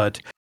means,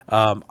 but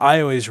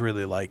I always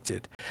really liked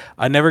it.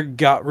 I never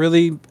got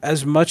really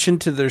as much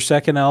into their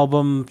second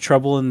album,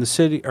 Trouble in the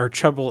City, or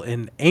Trouble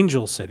in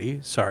Angel City.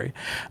 Sorry,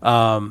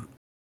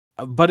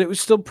 but it was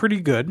still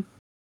pretty good.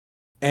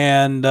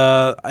 And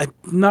I'm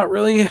not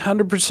really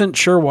 100%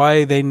 sure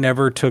why they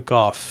never took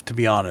off, to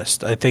be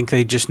honest. I think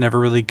they just never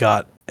really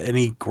got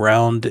any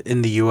ground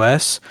in the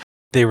US.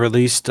 They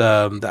released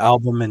the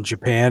album in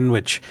Japan,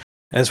 which,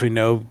 as we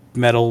know,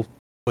 metal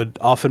would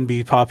often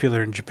be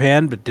popular in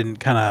Japan, but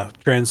didn't kind of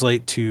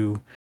translate to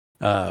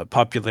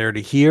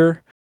popularity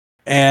here.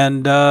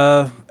 And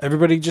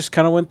everybody just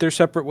kind of went their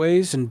separate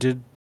ways and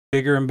did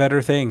bigger and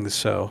better things.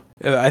 So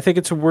I think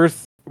it's a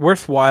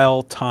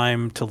worthwhile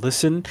time to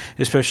listen,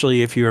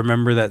 especially if you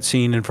remember that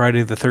scene in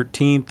Friday the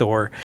 13th,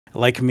 or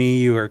like me,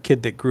 you were a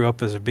kid that grew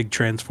up as a big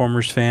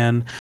Transformers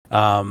fan.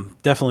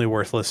 Definitely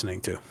worth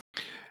listening to.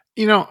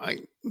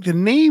 The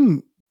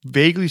name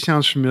vaguely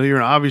sounds familiar,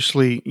 and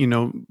obviously,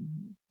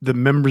 the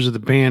members of the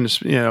band,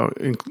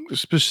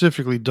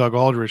 specifically Doug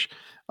Aldrich,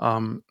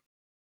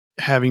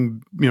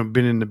 having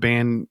been in the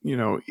band,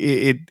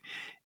 it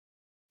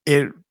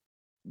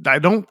I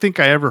don't think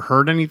I ever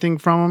heard anything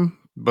from him,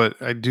 but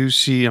I do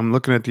see. I'm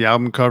looking at the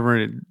album cover,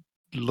 and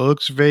it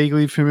looks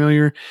vaguely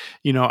familiar.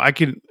 I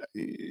could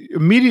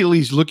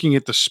immediately looking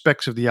at the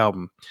specs of the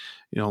album.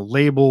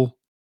 Label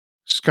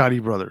Scotty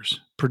Brothers,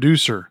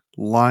 producer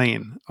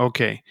Lion.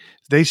 Okay,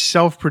 they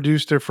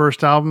self-produced their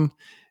first album.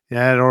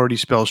 That already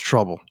spells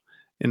trouble.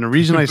 And the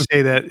reason I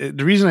say that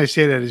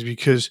is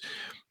because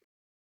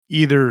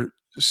either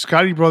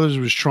Scotty Brothers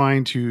was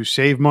trying to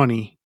save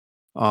money,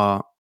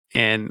 uh,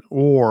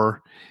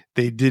 or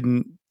they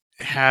didn't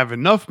have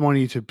enough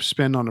money to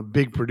spend on a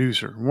big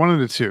producer. One of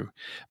the two.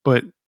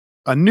 But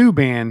a new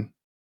band,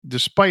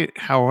 despite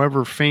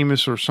however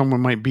famous or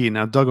someone might be,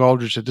 now Doug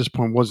Aldrich at this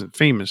point wasn't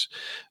famous,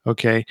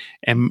 okay,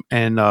 and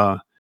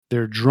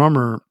their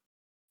drummer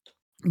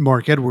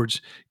Mark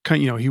Edwards,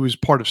 he was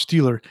part of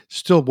Steeler,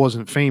 still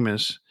wasn't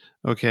famous,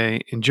 okay,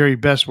 and Jerry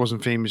Best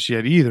wasn't famous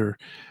yet either.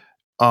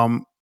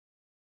 Um,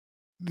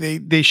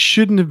 they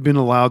shouldn't have been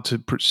allowed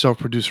to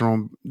self-produce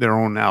their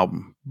own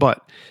album.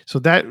 But so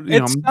that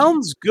It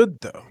sounds good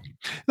though.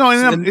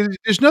 no,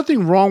 there's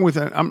nothing wrong with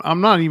it.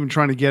 I'm not even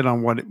trying to get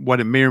on what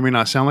it may or may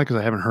not sound like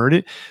because I haven't heard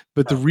it.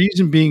 But the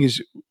reason being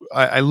is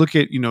I look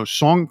at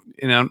song,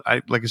 and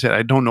I like I said,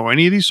 I don't know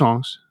any of these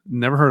songs,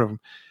 never heard of them,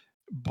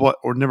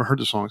 or never heard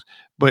the songs.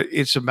 But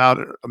it's about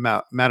a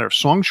matter of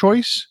song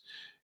choice,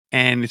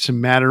 and it's a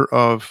matter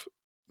of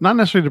not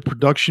necessarily the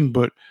production,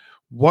 but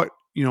what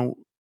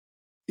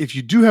if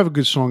you do have a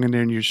good song in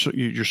there and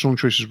your song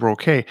choices were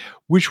okay,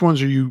 which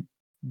ones are you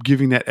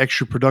giving that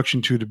extra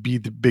production to be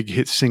the big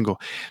hit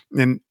single?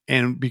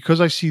 And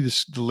because I see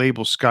the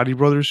label Scotty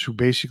Brothers, who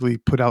basically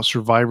put out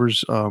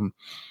Survivor's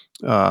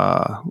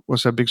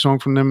what's that big song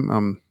from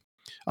them?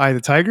 Eye of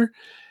the Tiger.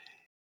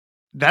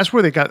 That's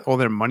where they got all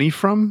their money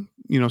from,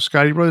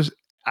 Scotty Brothers.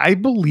 I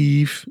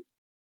believe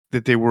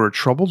that they were a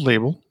troubled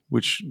label,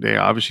 which they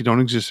obviously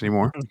don't exist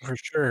anymore. For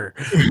sure.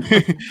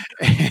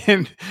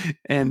 and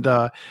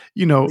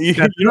You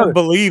don't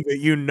believe it,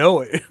 you know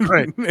it.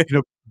 Right.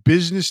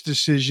 Business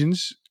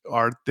decisions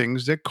are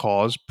things that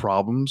cause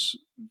problems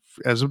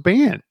as a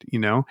band,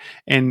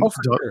 and Oh,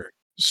 for sure.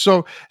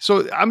 so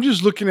I'm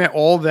just looking at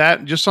all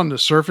that just on the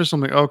surface. I'm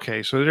like,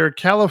 okay, so they're a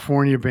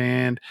California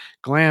band,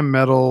 glam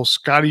metal,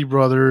 Scotty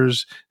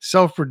Brothers,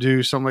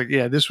 self-produced. I'm like,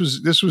 yeah, this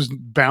was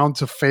bound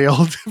to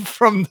fail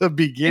from the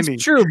beginning.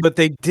 It's true, but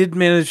they did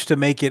manage to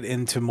make it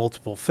into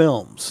multiple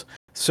films.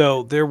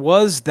 So there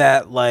was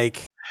that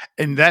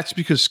And that's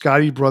because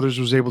Scotty Brothers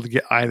was able to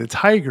get Eye of the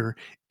Tiger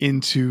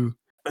into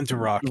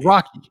Rocky.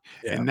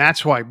 Yeah. And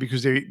that's why,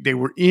 because they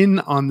were in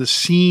on the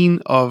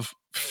scene of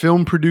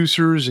film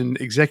producers and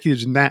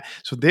executives and that.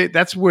 So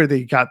that's where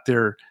they got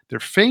their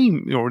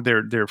fame, or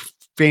their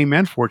fame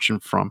and fortune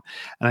from.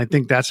 And I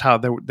think that's how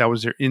that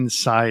was their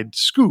inside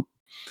scoop.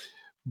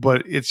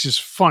 but it's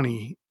just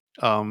funny.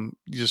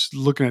 Just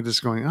looking at this,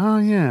 going, "Oh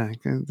yeah,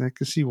 I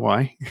can see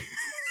why."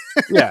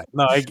 Yeah,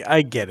 no,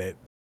 I get it.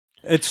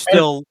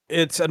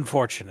 It's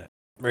unfortunate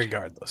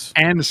regardless.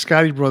 And the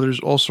Scotty Brothers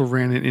also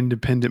ran an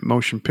independent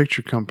motion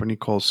picture company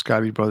called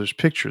Scotty Brothers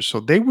Pictures, so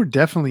they were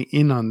definitely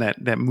in on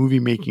that movie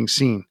making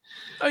scene.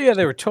 Oh yeah,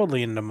 they were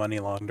totally into money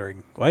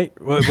laundering. Wait,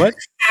 what?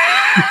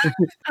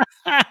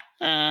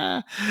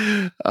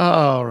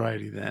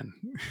 Alrighty then.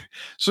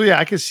 So yeah,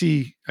 I can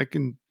see.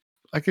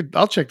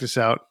 I'll check this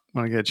out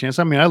when I get a chance.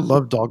 I mean, I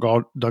love Doug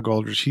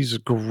Aldrich. He's a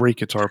great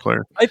guitar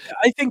player. I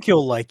think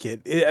you'll like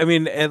it. I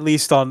mean, at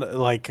least on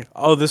like,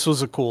 oh, this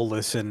was a cool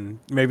listen.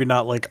 Maybe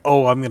not like,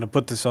 oh, I'm gonna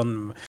put this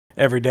on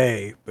every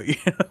day, but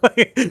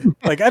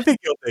like I think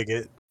you'll dig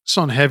it. It's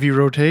on heavy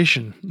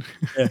rotation.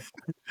 Yeah.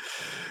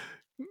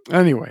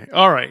 Anyway,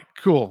 all right,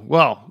 cool.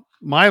 Well,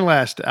 my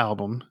last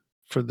album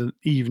for the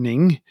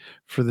evening,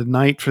 for the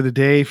night, for the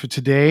day, for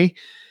today.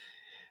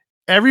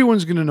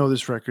 Everyone's going to know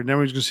this record. And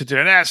everyone's going to sit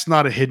there. That's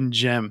not a hidden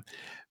gem.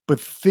 But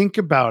think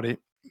about it.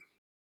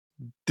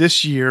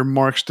 This year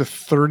marks the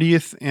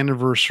 30th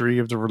anniversary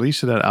of the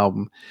release of that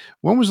album.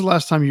 When was the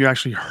last time you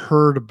actually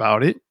heard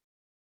about it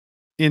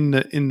in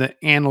the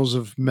annals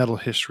of metal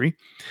history?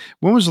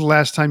 When was the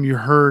last time you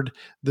heard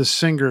the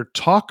singer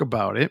talk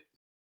about it?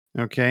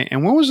 Okay.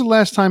 And when was the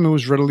last time it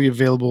was readily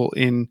available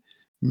in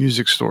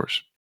music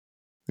stores?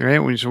 All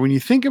right. So when you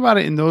think about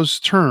it in those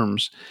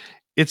terms,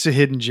 it's a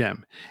hidden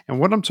gem.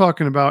 And what I'm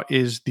talking about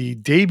is the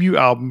debut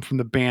album from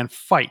the band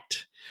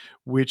Fight,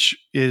 which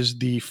is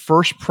the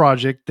first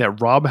project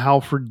that Rob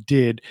Halford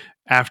did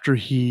after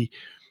he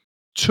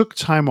took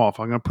time off.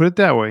 I'm going to put it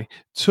that way.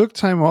 Took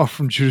time off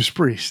from Judas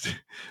Priest.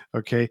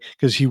 Okay.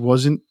 Because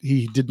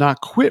he did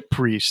not quit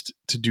Priest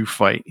to do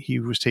Fight. He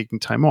was taking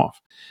time off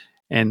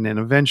and then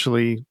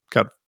eventually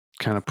got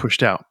kind of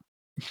pushed out.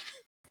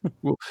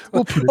 We'll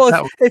put it Well,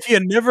 that way. if you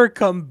never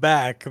come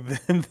back,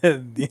 then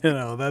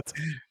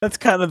that's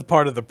kind of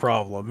part of the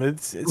problem.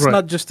 It's Right.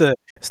 not just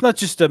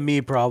a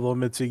me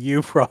problem. It's a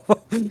you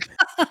problem.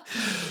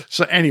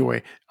 So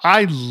anyway,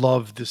 I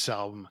love this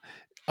album.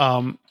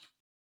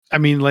 I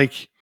mean,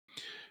 like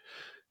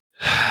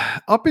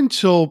up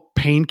until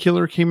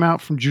Painkiller came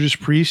out from Judas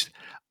Priest,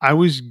 I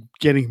was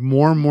getting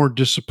more and more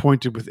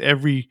disappointed with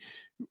every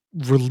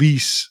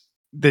release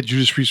that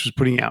Judas Priest was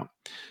putting out.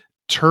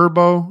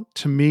 Turbo,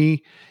 to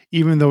me,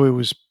 even though it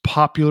was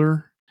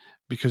popular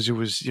because it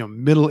was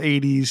middle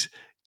 '80s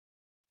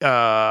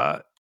uh,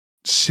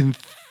 synth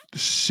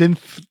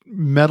synth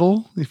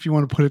metal, if you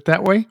want to put it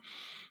that way.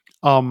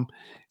 Um,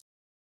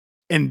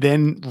 and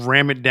then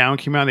Ram It Down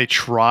came out. They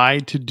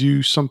tried to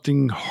do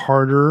something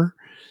harder,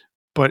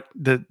 but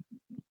the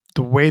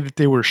way that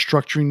they were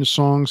structuring the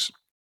songs,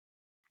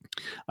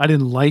 I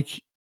didn't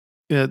like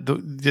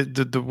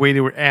the way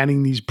they were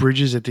adding these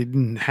bridges that they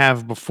didn't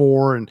have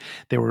before, and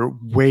they were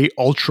way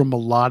ultra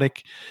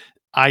melodic.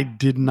 I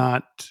did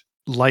not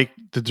like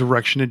the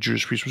direction that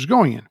Judas Priest was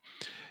going in.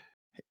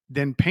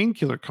 Then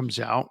Painkiller comes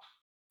out,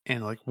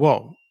 and like,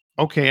 whoa,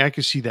 okay, I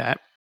can see that.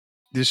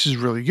 This is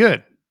really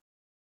good.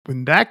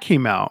 When that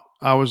came out,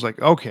 I was like,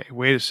 okay,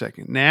 wait a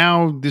second.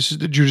 Now this is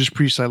the Judas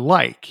Priest I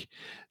like.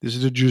 This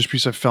is the Judas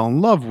Priest I fell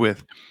in love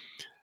with.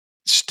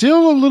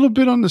 Still a little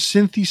bit on the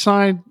synthy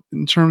side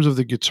in terms of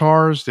the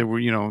guitars. They were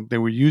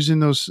using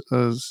those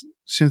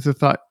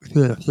synthesizer.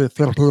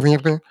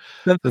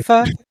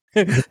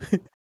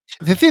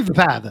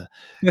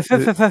 The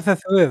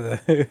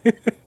synthesizer.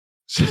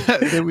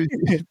 They were,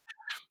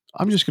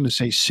 I'm just going to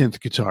say synth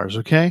guitars,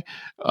 okay?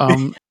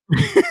 Um,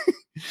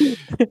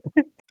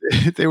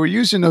 they were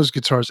using those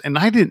guitars, and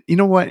I didn't. You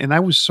know what? And I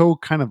was so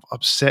kind of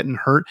upset and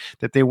hurt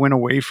that they went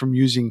away from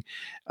using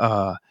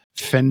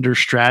Fender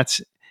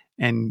Strats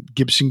and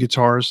Gibson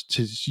guitars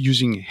to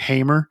using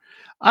Hamer.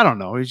 I don't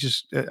know. It's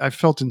just I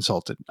felt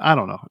insulted. I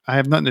don't know. I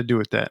have nothing to do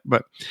with that.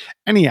 But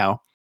anyhow,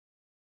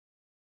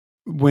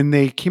 when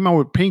they came out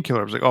with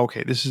Painkiller, I was like,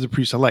 okay, this is the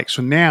Priest I like.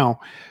 So now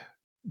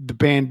the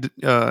band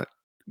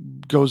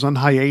goes on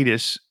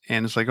hiatus,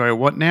 and it's like, all right,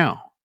 what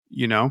now?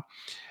 You know.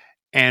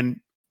 And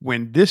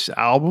when this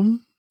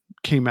album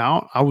came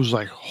out, I was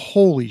like,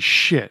 holy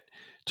shit.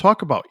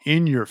 Talk about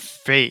in your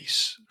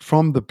face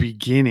from the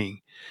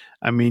beginning.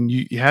 I mean,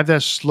 you have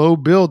that slow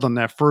build on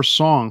that first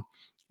song,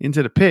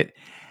 Into the Pit,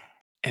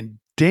 and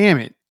damn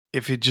it,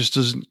 if it just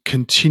doesn't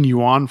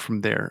continue on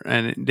from there.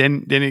 And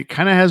then it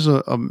kind of has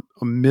a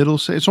middle,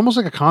 it's almost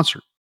like a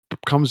concert.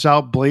 Comes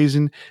out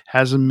blazing,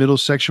 has a middle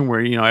section where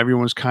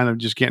everyone's kind of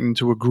just getting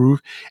into a groove,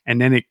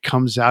 and then it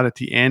comes out at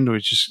the end where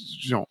it's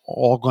just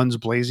all guns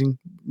blazing,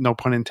 no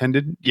pun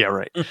intended. Yeah,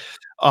 right.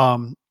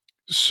 um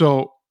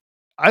so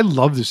I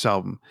love this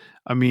album.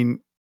 I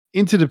mean,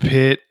 Into the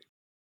Pit,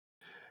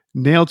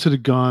 Nailed to the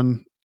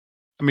Gun.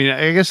 I mean,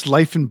 I guess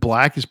Life in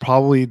Black is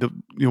probably the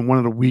one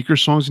of the weaker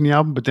songs in the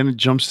album, but then it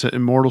jumps to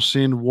Immortal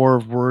Sin, War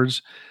of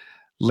Words,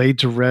 Laid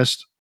to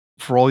Rest,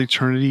 For All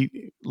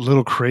Eternity,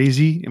 Little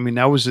Crazy. I mean,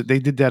 they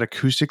did that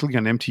acoustically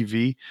on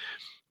MTV.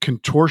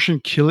 Contortion,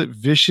 Kill It,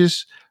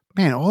 Vicious.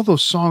 Man, all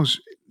those songs,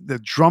 the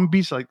drum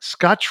beats, like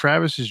Scott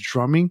Travis's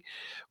drumming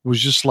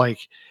was just like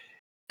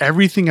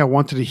everything I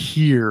wanted to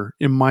hear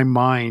in my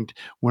mind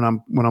when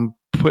I'm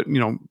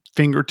putting,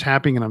 finger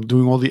tapping and I'm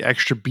doing all the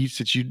extra beats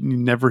that you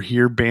never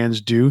hear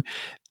bands do.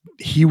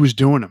 He was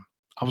doing them.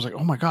 I was like,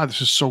 "Oh my god,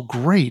 this is so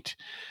great."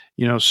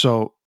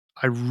 So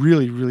I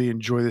really, really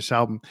enjoy this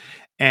album.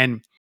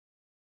 And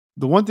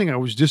the one thing I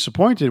was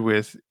disappointed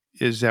with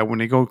is that when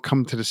they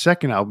come to the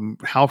second album,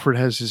 Halford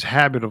has his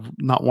habit of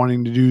not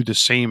wanting to do the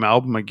same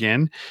album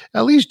again.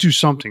 At least do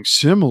something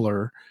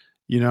similar,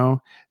 you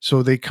know.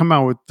 So they come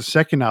out with the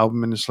second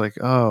album, and it's like,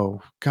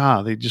 oh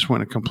god, they just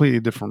went a completely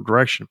different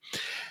direction.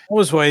 That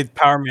was why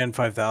Power Man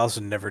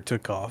 5000 never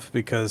took off,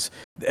 because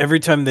every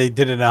time they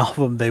did an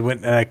album, they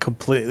went in a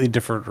completely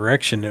different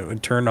direction. It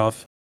would turn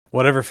off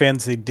whatever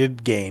fans they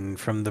did gain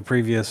from the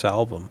previous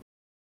album.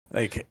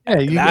 Like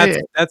Yeah,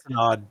 that's an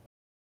odd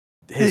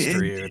it,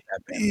 history with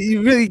that band.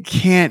 you really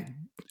can't.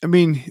 I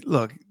mean,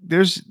 look,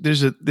 there's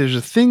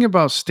a thing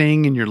about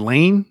staying in your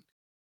lane.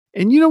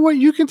 And you know what?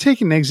 You can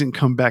take an exit and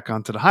come back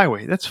onto the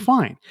highway. That's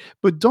fine.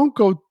 But don't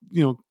go,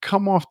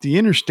 come off the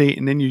interstate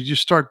and then you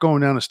just start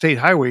going down a state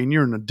highway and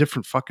you're in a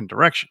different fucking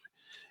direction.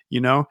 You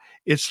know,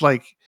 it's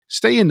like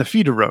stay in the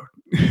feeder road.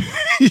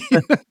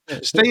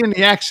 Stay in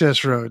the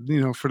access road,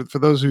 for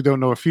those who don't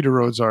know what feeder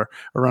roads are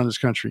around this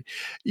country.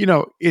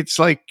 It's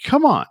like,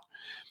 come on,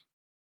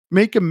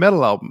 make a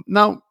metal album.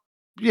 Now,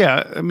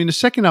 yeah, I mean the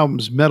second album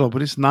is metal,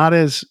 but it's not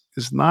as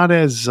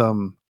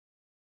I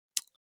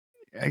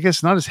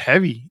guess not as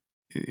heavy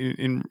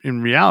in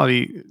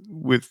reality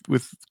with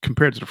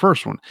compared to the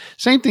first one.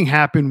 Same thing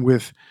happened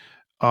with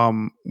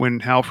when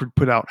Halford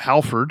put out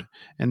Halford,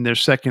 and their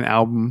second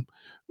album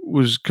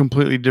was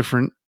completely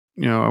different.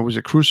 Was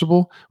it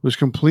Crucible? Was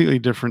completely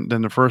different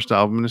than the first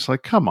album, and it's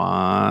like, come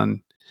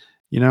on,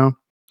 you know.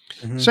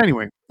 Mhm. So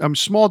anyway,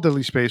 Small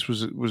Deadly Space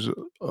was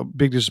a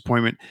big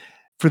disappointment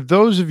for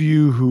those of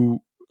you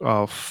who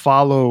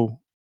follow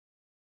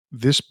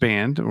this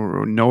band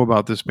or know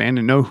about this band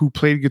and know who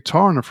played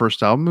guitar on the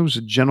first album. It was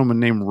a gentleman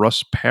named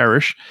Russ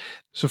Parrish.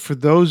 So for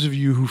those of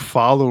you who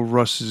follow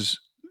Russ's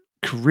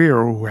career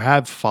or who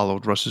have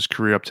followed Russ's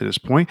career up to this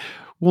point,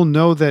 will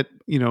know that,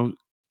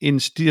 in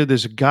Steel,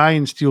 there's a guy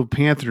in Steel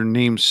Panther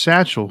named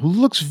Satchel who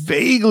looks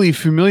vaguely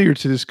familiar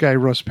to this guy,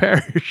 Russ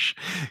Parrish,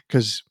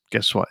 because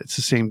guess what? It's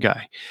the same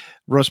guy.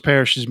 Russ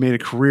Parrish has made a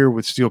career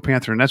with Steel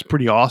Panther, and that's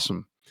pretty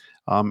awesome.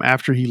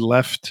 After he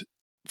left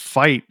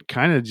Fight,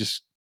 kind of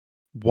just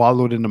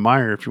wallowed in the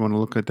mire, if you want to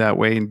look at it that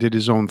way, and did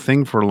his own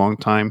thing for a long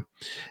time,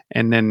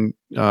 and then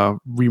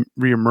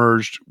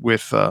reemerged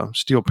with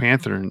Steel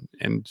Panther,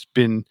 and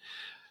been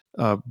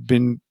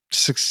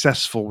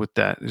successful with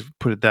that.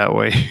 Put it that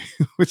way,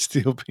 with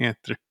Steel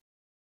Panther.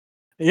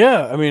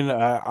 Yeah, I mean,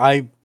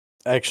 I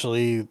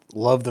actually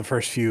love the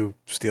first few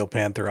Steel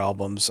Panther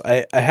albums.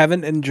 I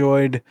haven't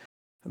enjoyed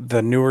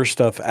the newer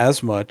stuff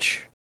as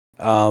much,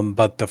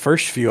 but the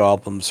first few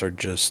albums are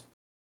just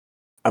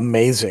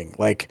amazing.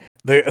 Like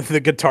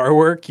the guitar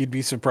work, you'd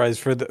be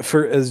surprised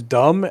for as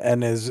dumb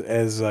and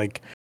as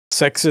like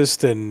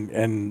sexist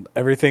and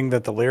everything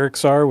that the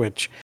lyrics are.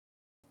 Which,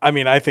 I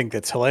mean, I think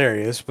that's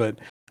hilarious, but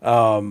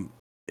um,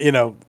 you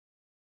know,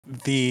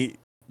 the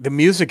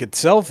music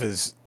itself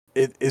is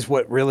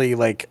what really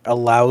like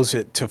allows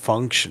it to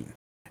function.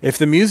 If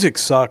the music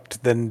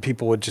sucked, then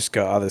people would just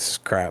go, "Oh, this is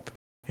crap,"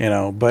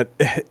 But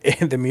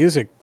the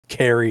music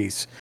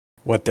carries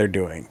what they're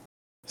doing.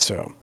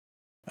 So,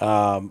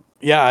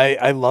 yeah,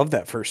 I love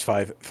that first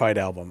fight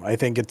album. I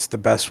think it's the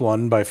best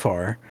one by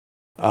far.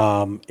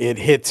 It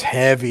hits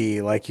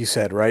heavy, like you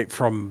said, right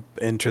from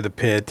Enter the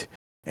Pit,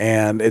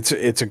 and it's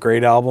a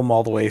great album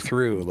all the way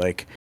through.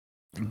 Like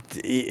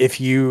if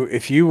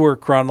you were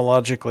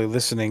chronologically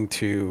listening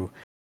to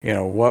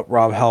what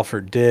Rob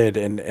Halford did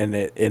and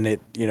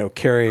it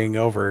carrying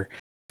over,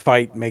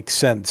 Fight makes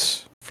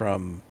sense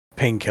from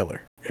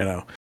Painkiller.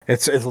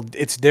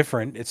 It's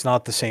different. It's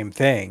not the same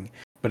thing,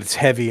 but it's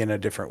heavy in a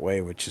different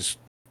way, which is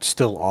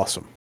still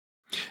awesome.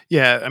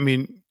 Yeah, I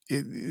mean,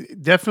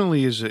 it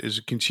definitely is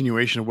a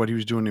continuation of what he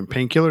was doing in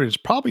Painkiller. It's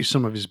probably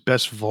some of his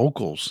best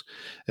vocals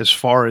as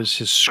far as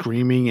his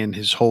screaming and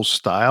his whole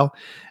style.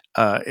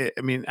 I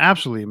mean,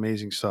 absolutely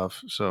amazing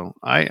stuff. So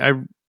I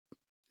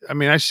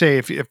mean, I say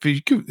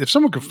if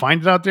someone could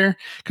find it out there,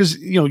 because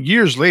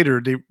years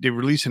later they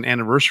released an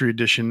anniversary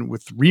edition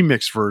with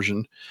remix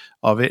version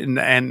of it,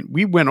 and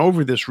we went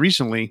over this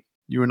recently,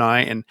 you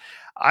and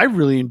I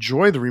really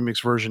enjoy the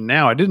remix version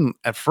now. I didn't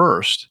at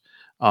first,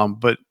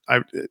 but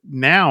I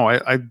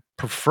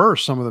prefer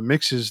some of the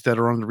mixes that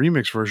are on the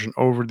remix version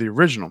over the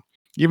original.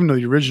 Even though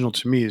the original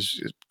to me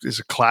is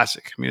a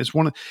classic. I mean,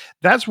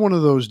 that's one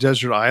of those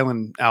desert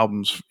island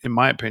albums, in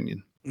my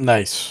opinion.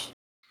 Nice.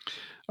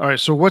 All right,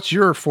 so what's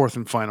your fourth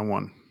and final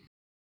one?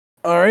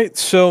 All right,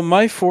 so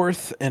my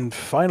fourth and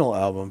final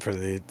album for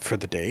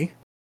the day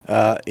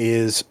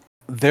is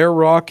 "Their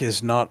Rock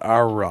Is Not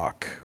Our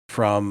Rock"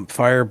 from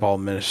Fireball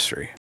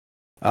Ministry.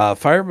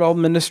 Fireball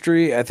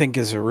Ministry, I think,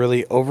 is a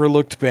really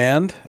overlooked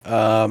band.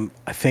 I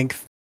think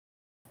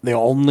the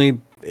only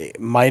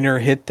minor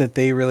hit that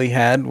they really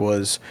had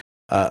was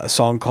a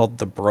song called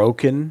 "The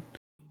Broken,"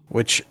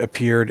 which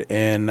appeared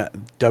in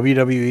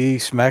WWE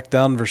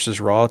SmackDown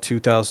versus Raw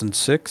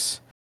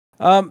 2006.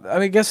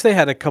 I guess they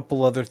had a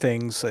couple other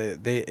things.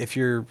 If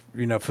you're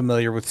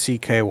familiar with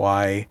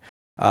CKY,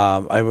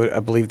 I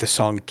believe the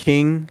song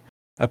 "King"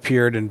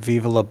 appeared in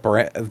Viva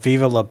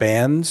La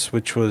Bands,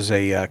 which was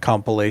a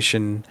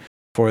compilation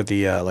for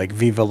the like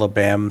Viva La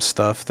Bam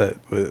stuff that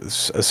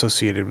was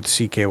associated with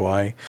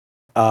CKY.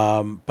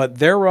 But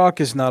Their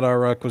Rock Is Not Our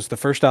Rock was the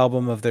first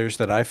album of theirs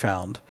that I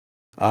found.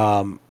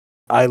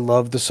 I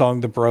love the song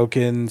 "The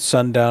Broken."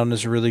 "Sundown"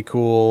 is really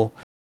cool.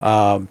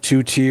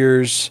 "Two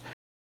Tears,"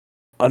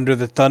 "Under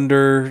the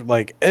Thunder,"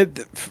 like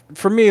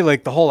for me,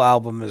 like the whole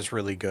album is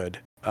really good.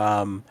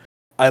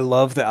 I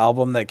love the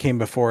album that came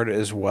before it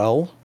as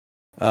well.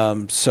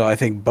 So I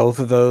think both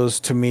of those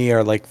to me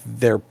are like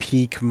their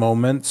peak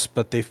moments,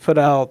 but they've put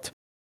out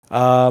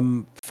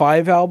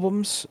 5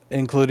 albums,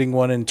 including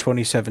one in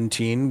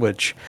 2017,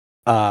 which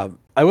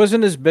I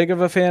wasn't as big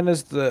of a fan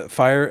as the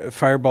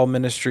Fireball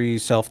Ministry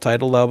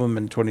self-titled album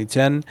in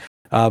 2010.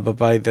 But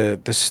by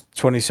this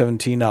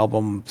 2017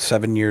 album,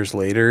 7 years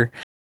later,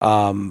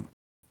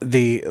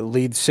 the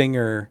lead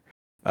singer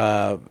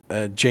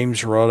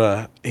James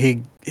Rhoda,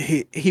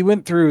 he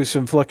went through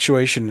some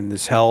fluctuation in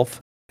his health,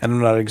 and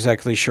I'm not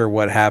exactly sure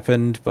what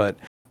happened, but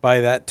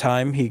by that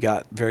time he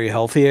got very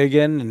healthy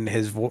again, and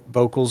his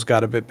vocals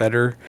got a bit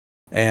better,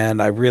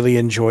 and I really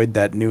enjoyed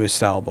that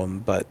newest album.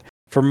 But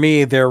for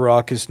me, Their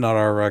Rock Is Not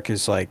Our Rock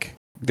is like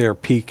their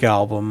peak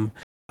album.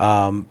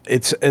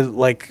 It's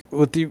like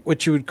what you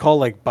would call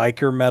like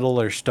biker metal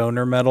or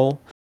stoner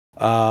metal,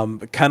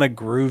 kind of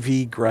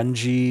groovy,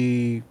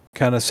 grungy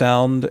kind of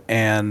sound,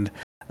 and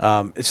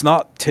it's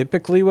not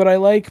typically what I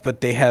like,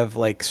 but they have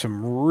like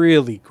some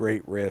really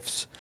great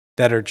riffs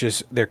that are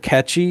they're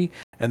catchy,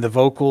 and the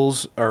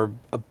vocals are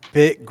a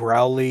bit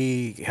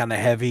growly, kind of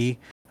heavy.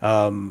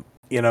 And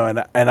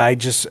I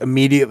just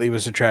immediately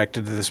was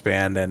attracted to this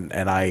band,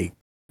 and I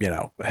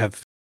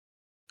have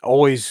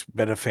always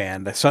been a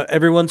fan. So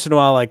every once in a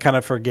while I kind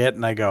of forget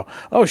and I go,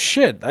 "Oh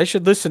shit, I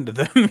should listen to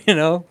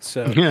them."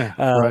 So Yeah,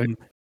 right.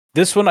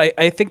 this one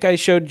I think I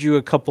showed you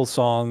a couple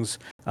songs,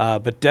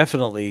 but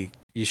definitely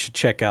you should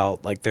check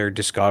out like their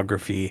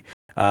discography.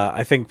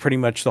 I think pretty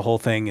much the whole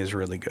thing is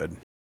really good.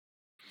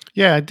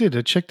 Yeah, I did.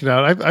 I checked it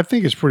out. I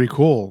think it's pretty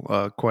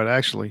cool, quite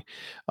actually.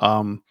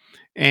 Um,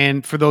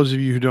 and for those of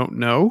you who don't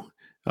know,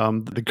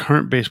 the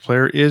current bass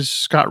player is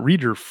Scott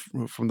Reeder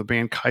from the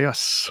band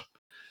Caius.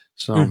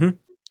 So Hmm.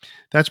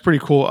 that's pretty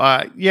cool.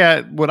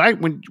 Yeah,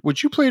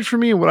 what you played for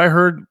me and what I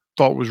heard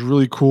thought was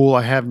really cool.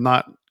 I have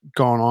not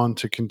gone on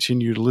to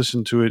continue to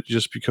listen to it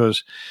just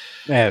because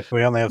Yeah, if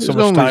we only have so there's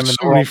much only time in the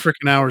so many world.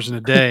 freaking hours in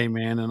a day,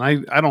 man, and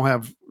I don't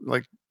have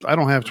like I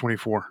don't have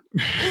 24.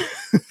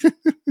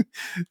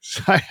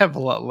 So I have a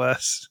lot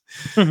less.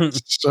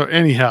 So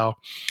anyhow,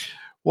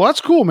 well,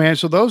 that's cool, man.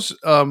 So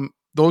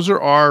those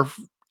are our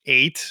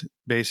 8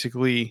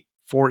 basically,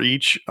 4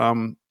 each.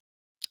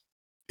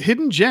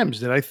 Hidden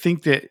gems that I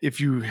think that if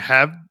you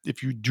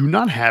do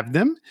not have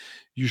them,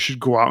 you should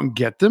go out and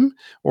get them,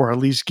 or at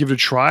least give it a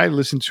try,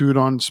 listen to it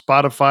on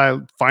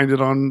Spotify, find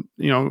it on,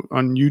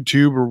 on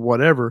YouTube or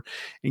whatever,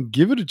 and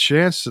give it a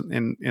chance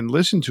and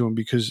listen to them,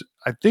 because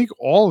I think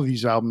all of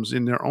these albums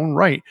in their own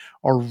right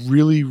are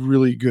really,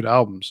 really good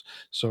albums.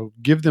 So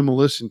give them a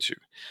listen to.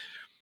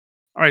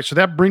 All right, so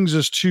that brings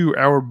us to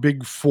our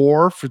big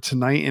 4 for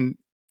tonight. And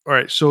all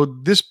right, so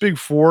this big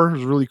 4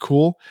 is really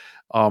cool.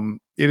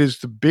 It is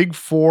the big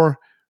 4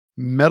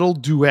 metal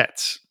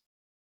duets.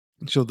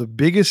 So the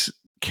biggest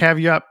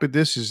caveat with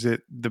this is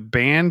that the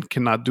band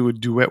cannot do a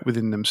duet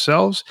within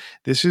themselves.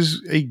 This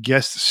is a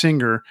guest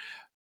singer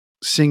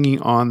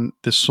singing on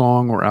the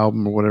song or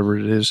album or whatever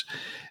it is.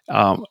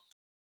 Um,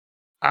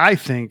 I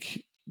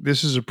think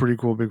this is a pretty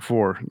cool big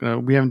 4.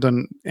 We haven't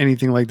done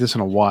anything like this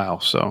in a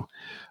while, so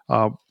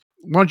uh,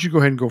 why don't you go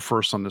ahead and go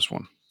first on this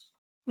one?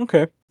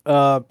 Okay.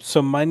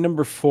 So my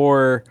number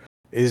 4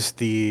 is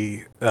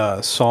the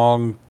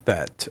song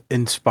that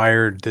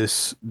inspired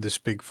this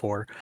big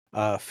 4.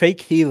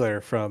 "Fake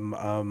Healer" from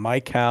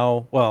Mike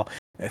Howe. Well,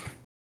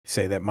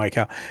 say that Mike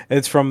Howe.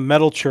 It's from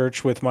Metal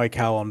Church with Mike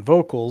Howe on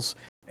vocals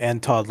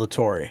and Todd La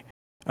Torre.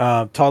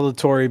 Todd La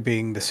Torre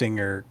being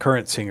the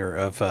current singer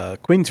of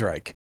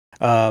Queensryche.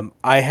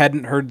 I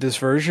hadn't heard this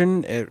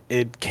version.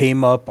 It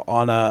came up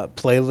on a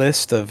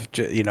playlist of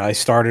I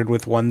started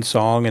with one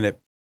song and it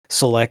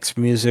selects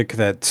music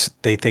that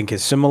they think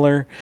is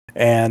similar.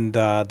 And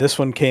this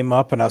one came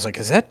up, and I was like,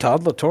 "Is that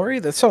Todd La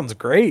Torre? That sounds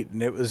great!"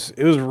 And it was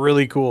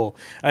really cool.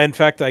 In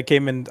fact, I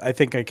came in. I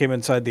think I came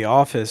inside the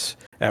office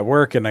at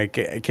work, and I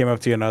came up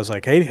to you, and I was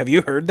like, "Hey, have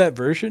you heard that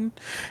version?"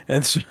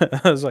 And so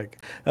I was like,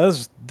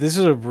 "This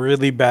is a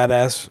really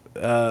badass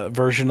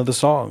version of the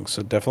song."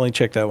 So definitely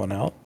check that one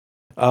out.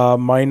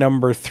 My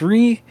number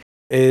 3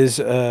 is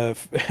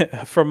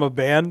from a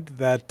band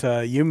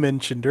that you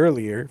mentioned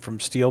earlier, from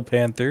Steel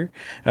Panther,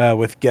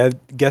 with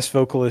guest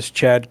vocalist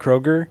Chad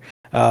Kroger.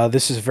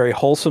 This is a very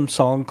wholesome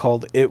song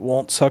called "It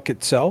Won't Suck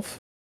Itself."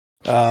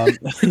 Um,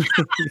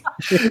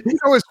 You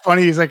know what's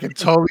funny is I can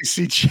totally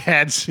see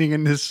Chad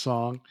singing this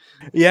song.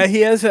 yeah,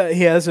 he has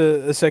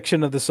a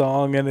section of the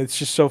song, and it's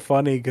just so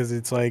funny because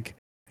it's like,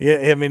 yeah,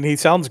 I mean, he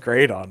sounds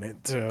great on it.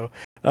 So,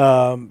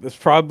 it's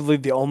probably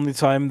the only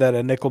time that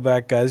a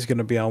Nickelback guy is going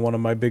to be on one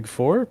of my big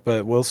four,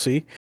 but we'll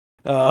see.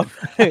 Uh,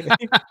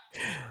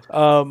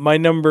 my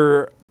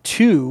number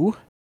two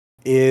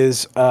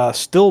is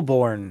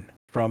Stillborn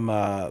from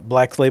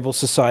Black Label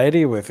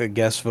Society with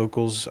guest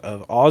vocals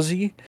of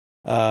Ozzy.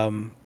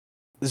 Um,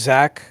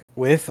 Zach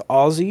with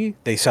Ozzy.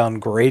 They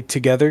sound great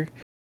together.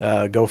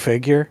 Go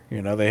figure.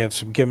 You know, they have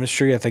some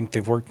chemistry. I think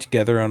they've worked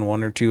together on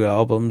one or two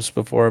albums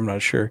before. I'm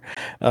not sure.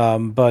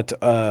 But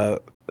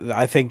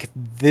I think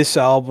this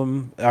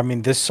album, I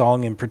mean, this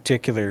song in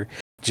particular,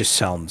 just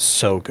sounds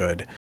so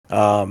good.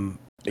 You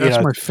That's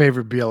know, my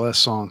favorite BLS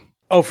song.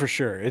 oh, for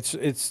sure.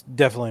 It's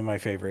definitely my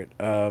favorite.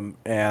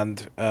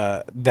 And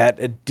that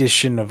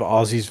addition of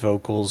Ozzy's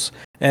vocals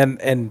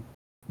and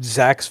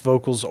Zach's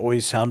vocals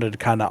always sounded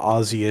kind of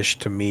Ozzy-ish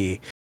to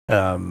me.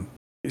 Um,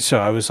 so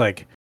I was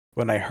like,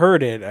 when I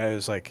heard it, I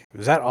was like,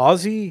 "Was that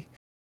Ozzy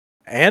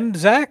and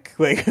Zach?"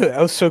 Like I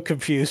was so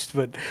confused,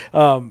 but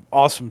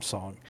awesome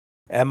song.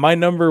 And my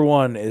number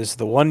one is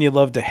the one you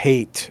love to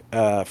hate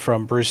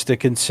from Bruce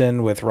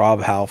Dickinson with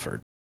Rob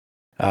Halford.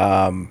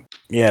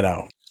 You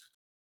know,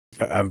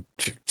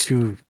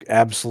 two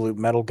absolute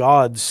metal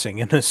gods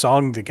singing a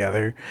song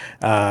together,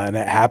 and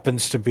it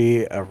happens to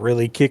be a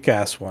really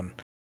kick-ass one.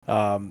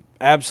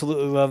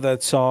 Absolutely love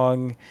that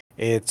song.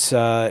 It's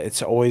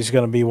always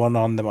going to be one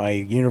on my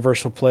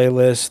Universal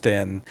playlist,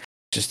 and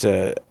just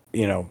a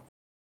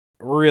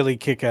really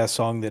kick-ass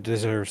song that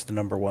deserves the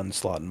number one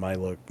slot in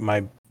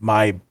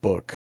my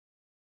book.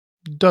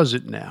 Does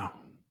it now?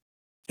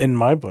 In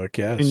my book,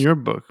 In yes. your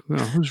book? Oh,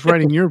 who's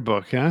writing your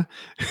book, huh?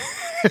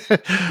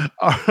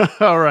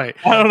 All right.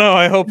 I don't know.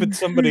 I hope it's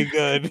somebody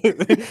good.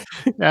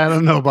 I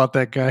don't know about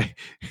that guy.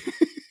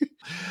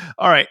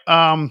 All right.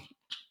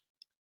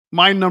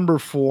 My number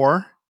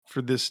 4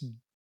 for this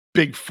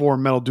big 4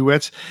 metal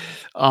duets.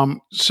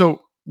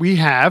 So we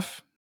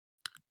have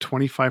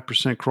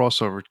 25%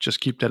 crossover. Just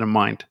keep that in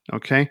mind.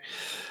 Okay.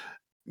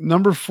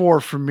 Number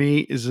 4 for me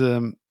is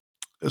a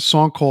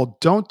song called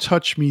Don't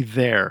Touch Me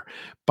There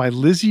by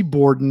Lizzie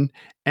Borden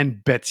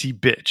and Betsy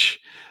Bitch.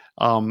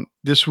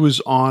 This was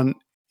on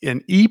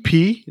an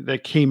EP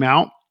that came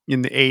out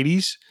in the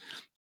 80s.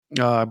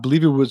 I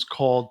believe it was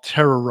called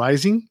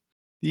Terrorizing,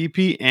 the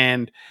EP.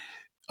 And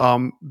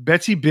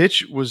Betsy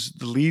Bitch was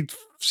the lead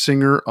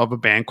singer of a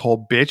band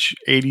called Bitch,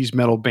 80s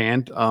metal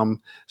band,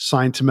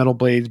 signed to Metal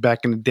Blades back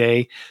in the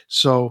day.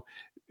 So,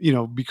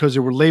 because they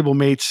were label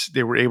mates,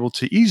 they were able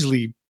to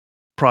easily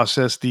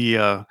process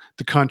the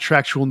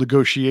contractual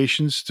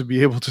negotiations to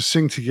be able to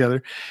sing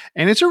together.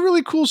 And it's a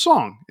really cool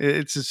song.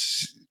 It's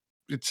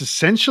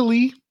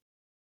essentially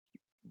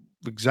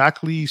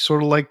exactly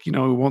sort of like, it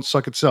won't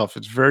suck itself.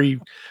 It's very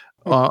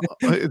kind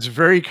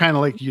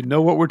of like,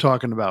 what we're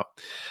talking about.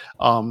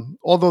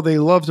 Although they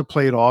love to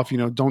play it off,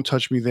 Don't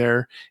Touch Me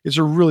There. It's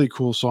a really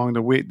cool song.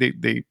 The way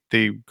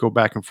they go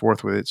back and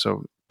forth with it.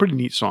 So pretty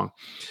neat song.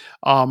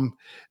 Um,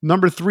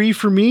 Number 3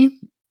 for me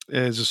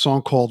is a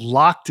song called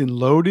Locked and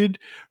Loaded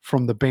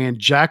from the band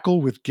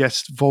Jackal with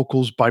guest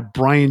vocals by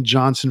Brian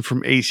Johnson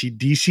from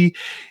AC/DC.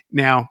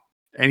 Now,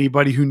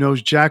 anybody who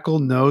knows Jackal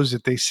knows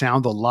that they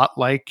sound a lot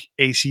like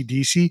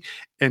AC/DC.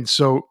 And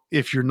so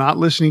if you're not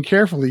listening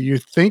carefully, you're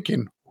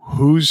thinking,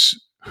 who's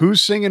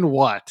singing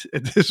what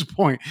at this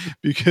point?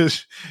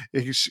 Because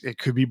it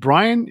could be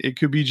Brian, it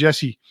could be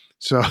Jesse.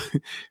 So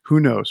who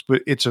knows?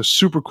 But it's a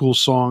super cool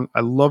song. I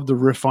love the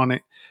riff on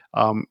it.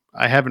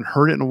 I haven't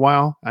heard it in a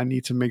while. I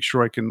need to make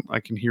sure I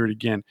can hear it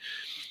again.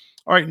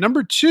 All right,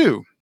 number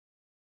 2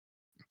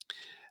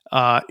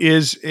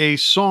 is a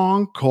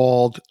song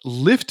called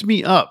 "Lift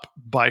Me Up"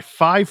 by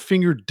Five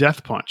Finger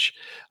Death Punch.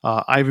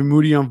 Ivan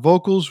Moody on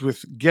vocals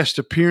with guest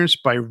appearance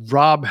by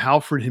Rob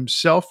Halford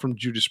himself from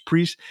Judas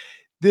Priest.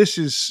 This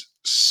is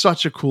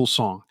such a cool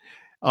song.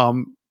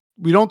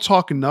 We don't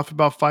talk enough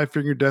about Five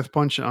Finger Death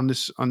Punch on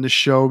this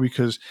show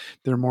because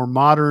they're more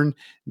modern.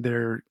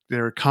 They're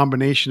a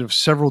combination of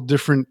several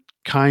different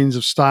kinds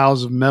of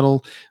styles of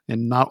metal,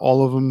 and not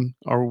all of them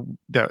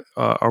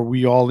are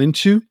we all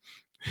into.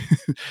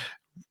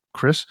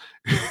 Chris.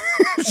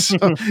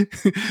 So,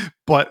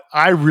 but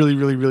I really,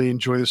 really, really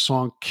enjoy this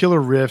song.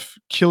 Killer riff,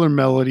 killer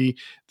melody.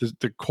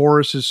 The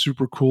chorus is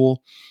super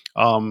cool.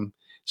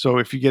 So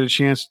if you get a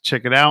chance,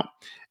 check it out.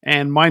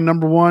 And my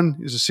number 1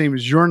 is the same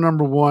as your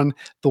number 1,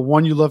 the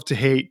one you love to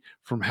hate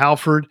from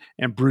Halford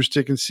and Bruce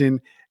Dickinson.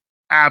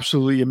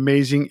 Absolutely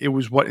amazing. It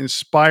was what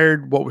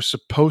inspired what was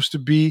supposed to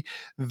be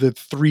the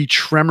Three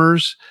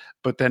Tremors,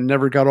 but that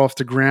never got off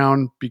the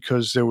ground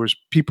because there was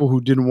people who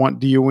didn't want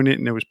Dio in it,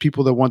 and there was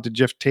people that wanted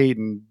Jeff Tate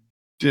and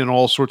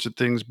all sorts of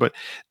things. But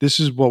this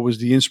is what was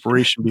the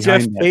inspiration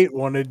Jeff behind that. Tate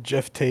wanted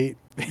Jeff Tate.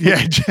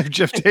 Yeah,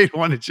 Jeff Tate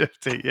wanted Jeff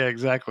Tate. Yeah,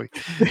 exactly.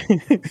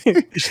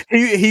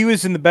 he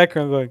was in the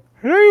background going,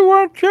 "Hey, you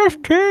want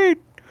Jeff Tate?"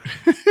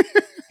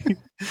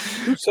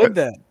 Who said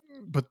that?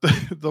 But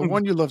the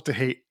one you love to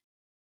hate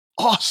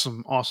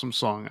Awesome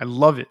song. I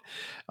love it.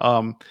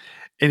 Um,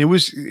 and it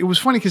was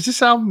funny because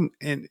this album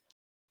and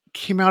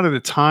came out at a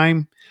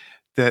time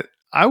that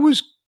I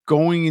was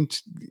going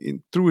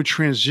through a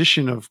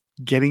transition of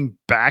getting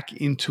back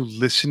into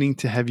listening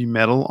to heavy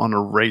metal on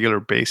a regular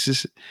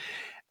basis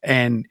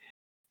and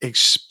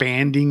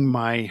expanding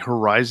my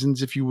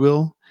horizons, if you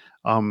will.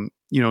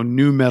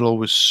 New metal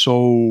was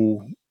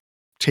so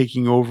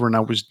taking over, and I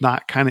was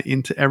not kind of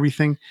into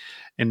everything.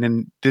 And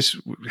then this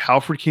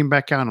Halford came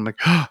back out, and I'm like,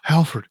 oh,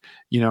 Halford,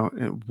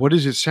 what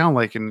does it sound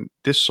like? And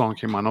this song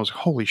came on. I was like,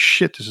 holy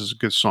shit, this is a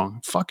good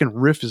song. Fucking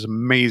riff is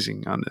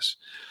amazing on this.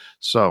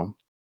 So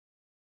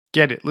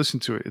get it, listen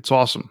to it. It's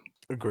awesome.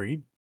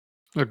 Agreed.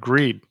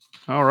 Agreed.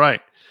 All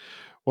right.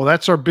 Well,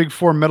 that's our big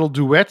four metal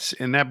duets,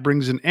 and that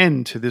brings an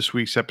end to this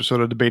week's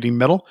episode of Debating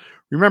Metal.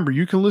 Remember,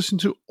 you can listen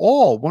to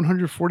all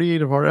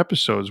 148 of our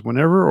episodes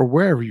whenever or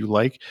wherever you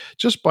like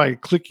just by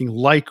clicking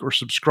like or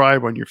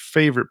subscribe on your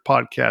favorite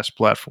podcast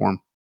platform.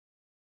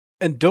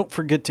 And don't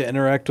forget to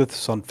interact with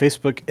us on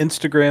Facebook,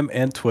 Instagram,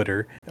 and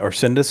Twitter, or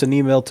send us an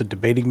email to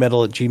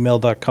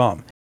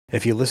debatingmetal@gmail.com.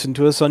 If you listen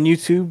to us on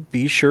YouTube,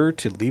 be sure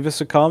to leave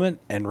us a comment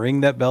and ring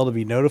that bell to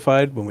be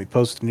notified when we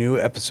post a new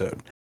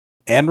episode.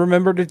 And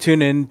remember to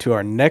tune in to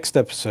our next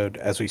episode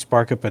as we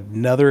spark up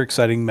another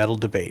exciting metal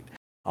debate.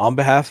 On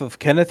behalf of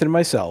Kenneth and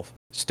myself,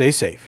 stay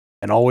safe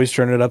and always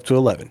turn it up to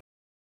 11.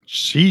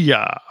 See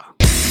ya.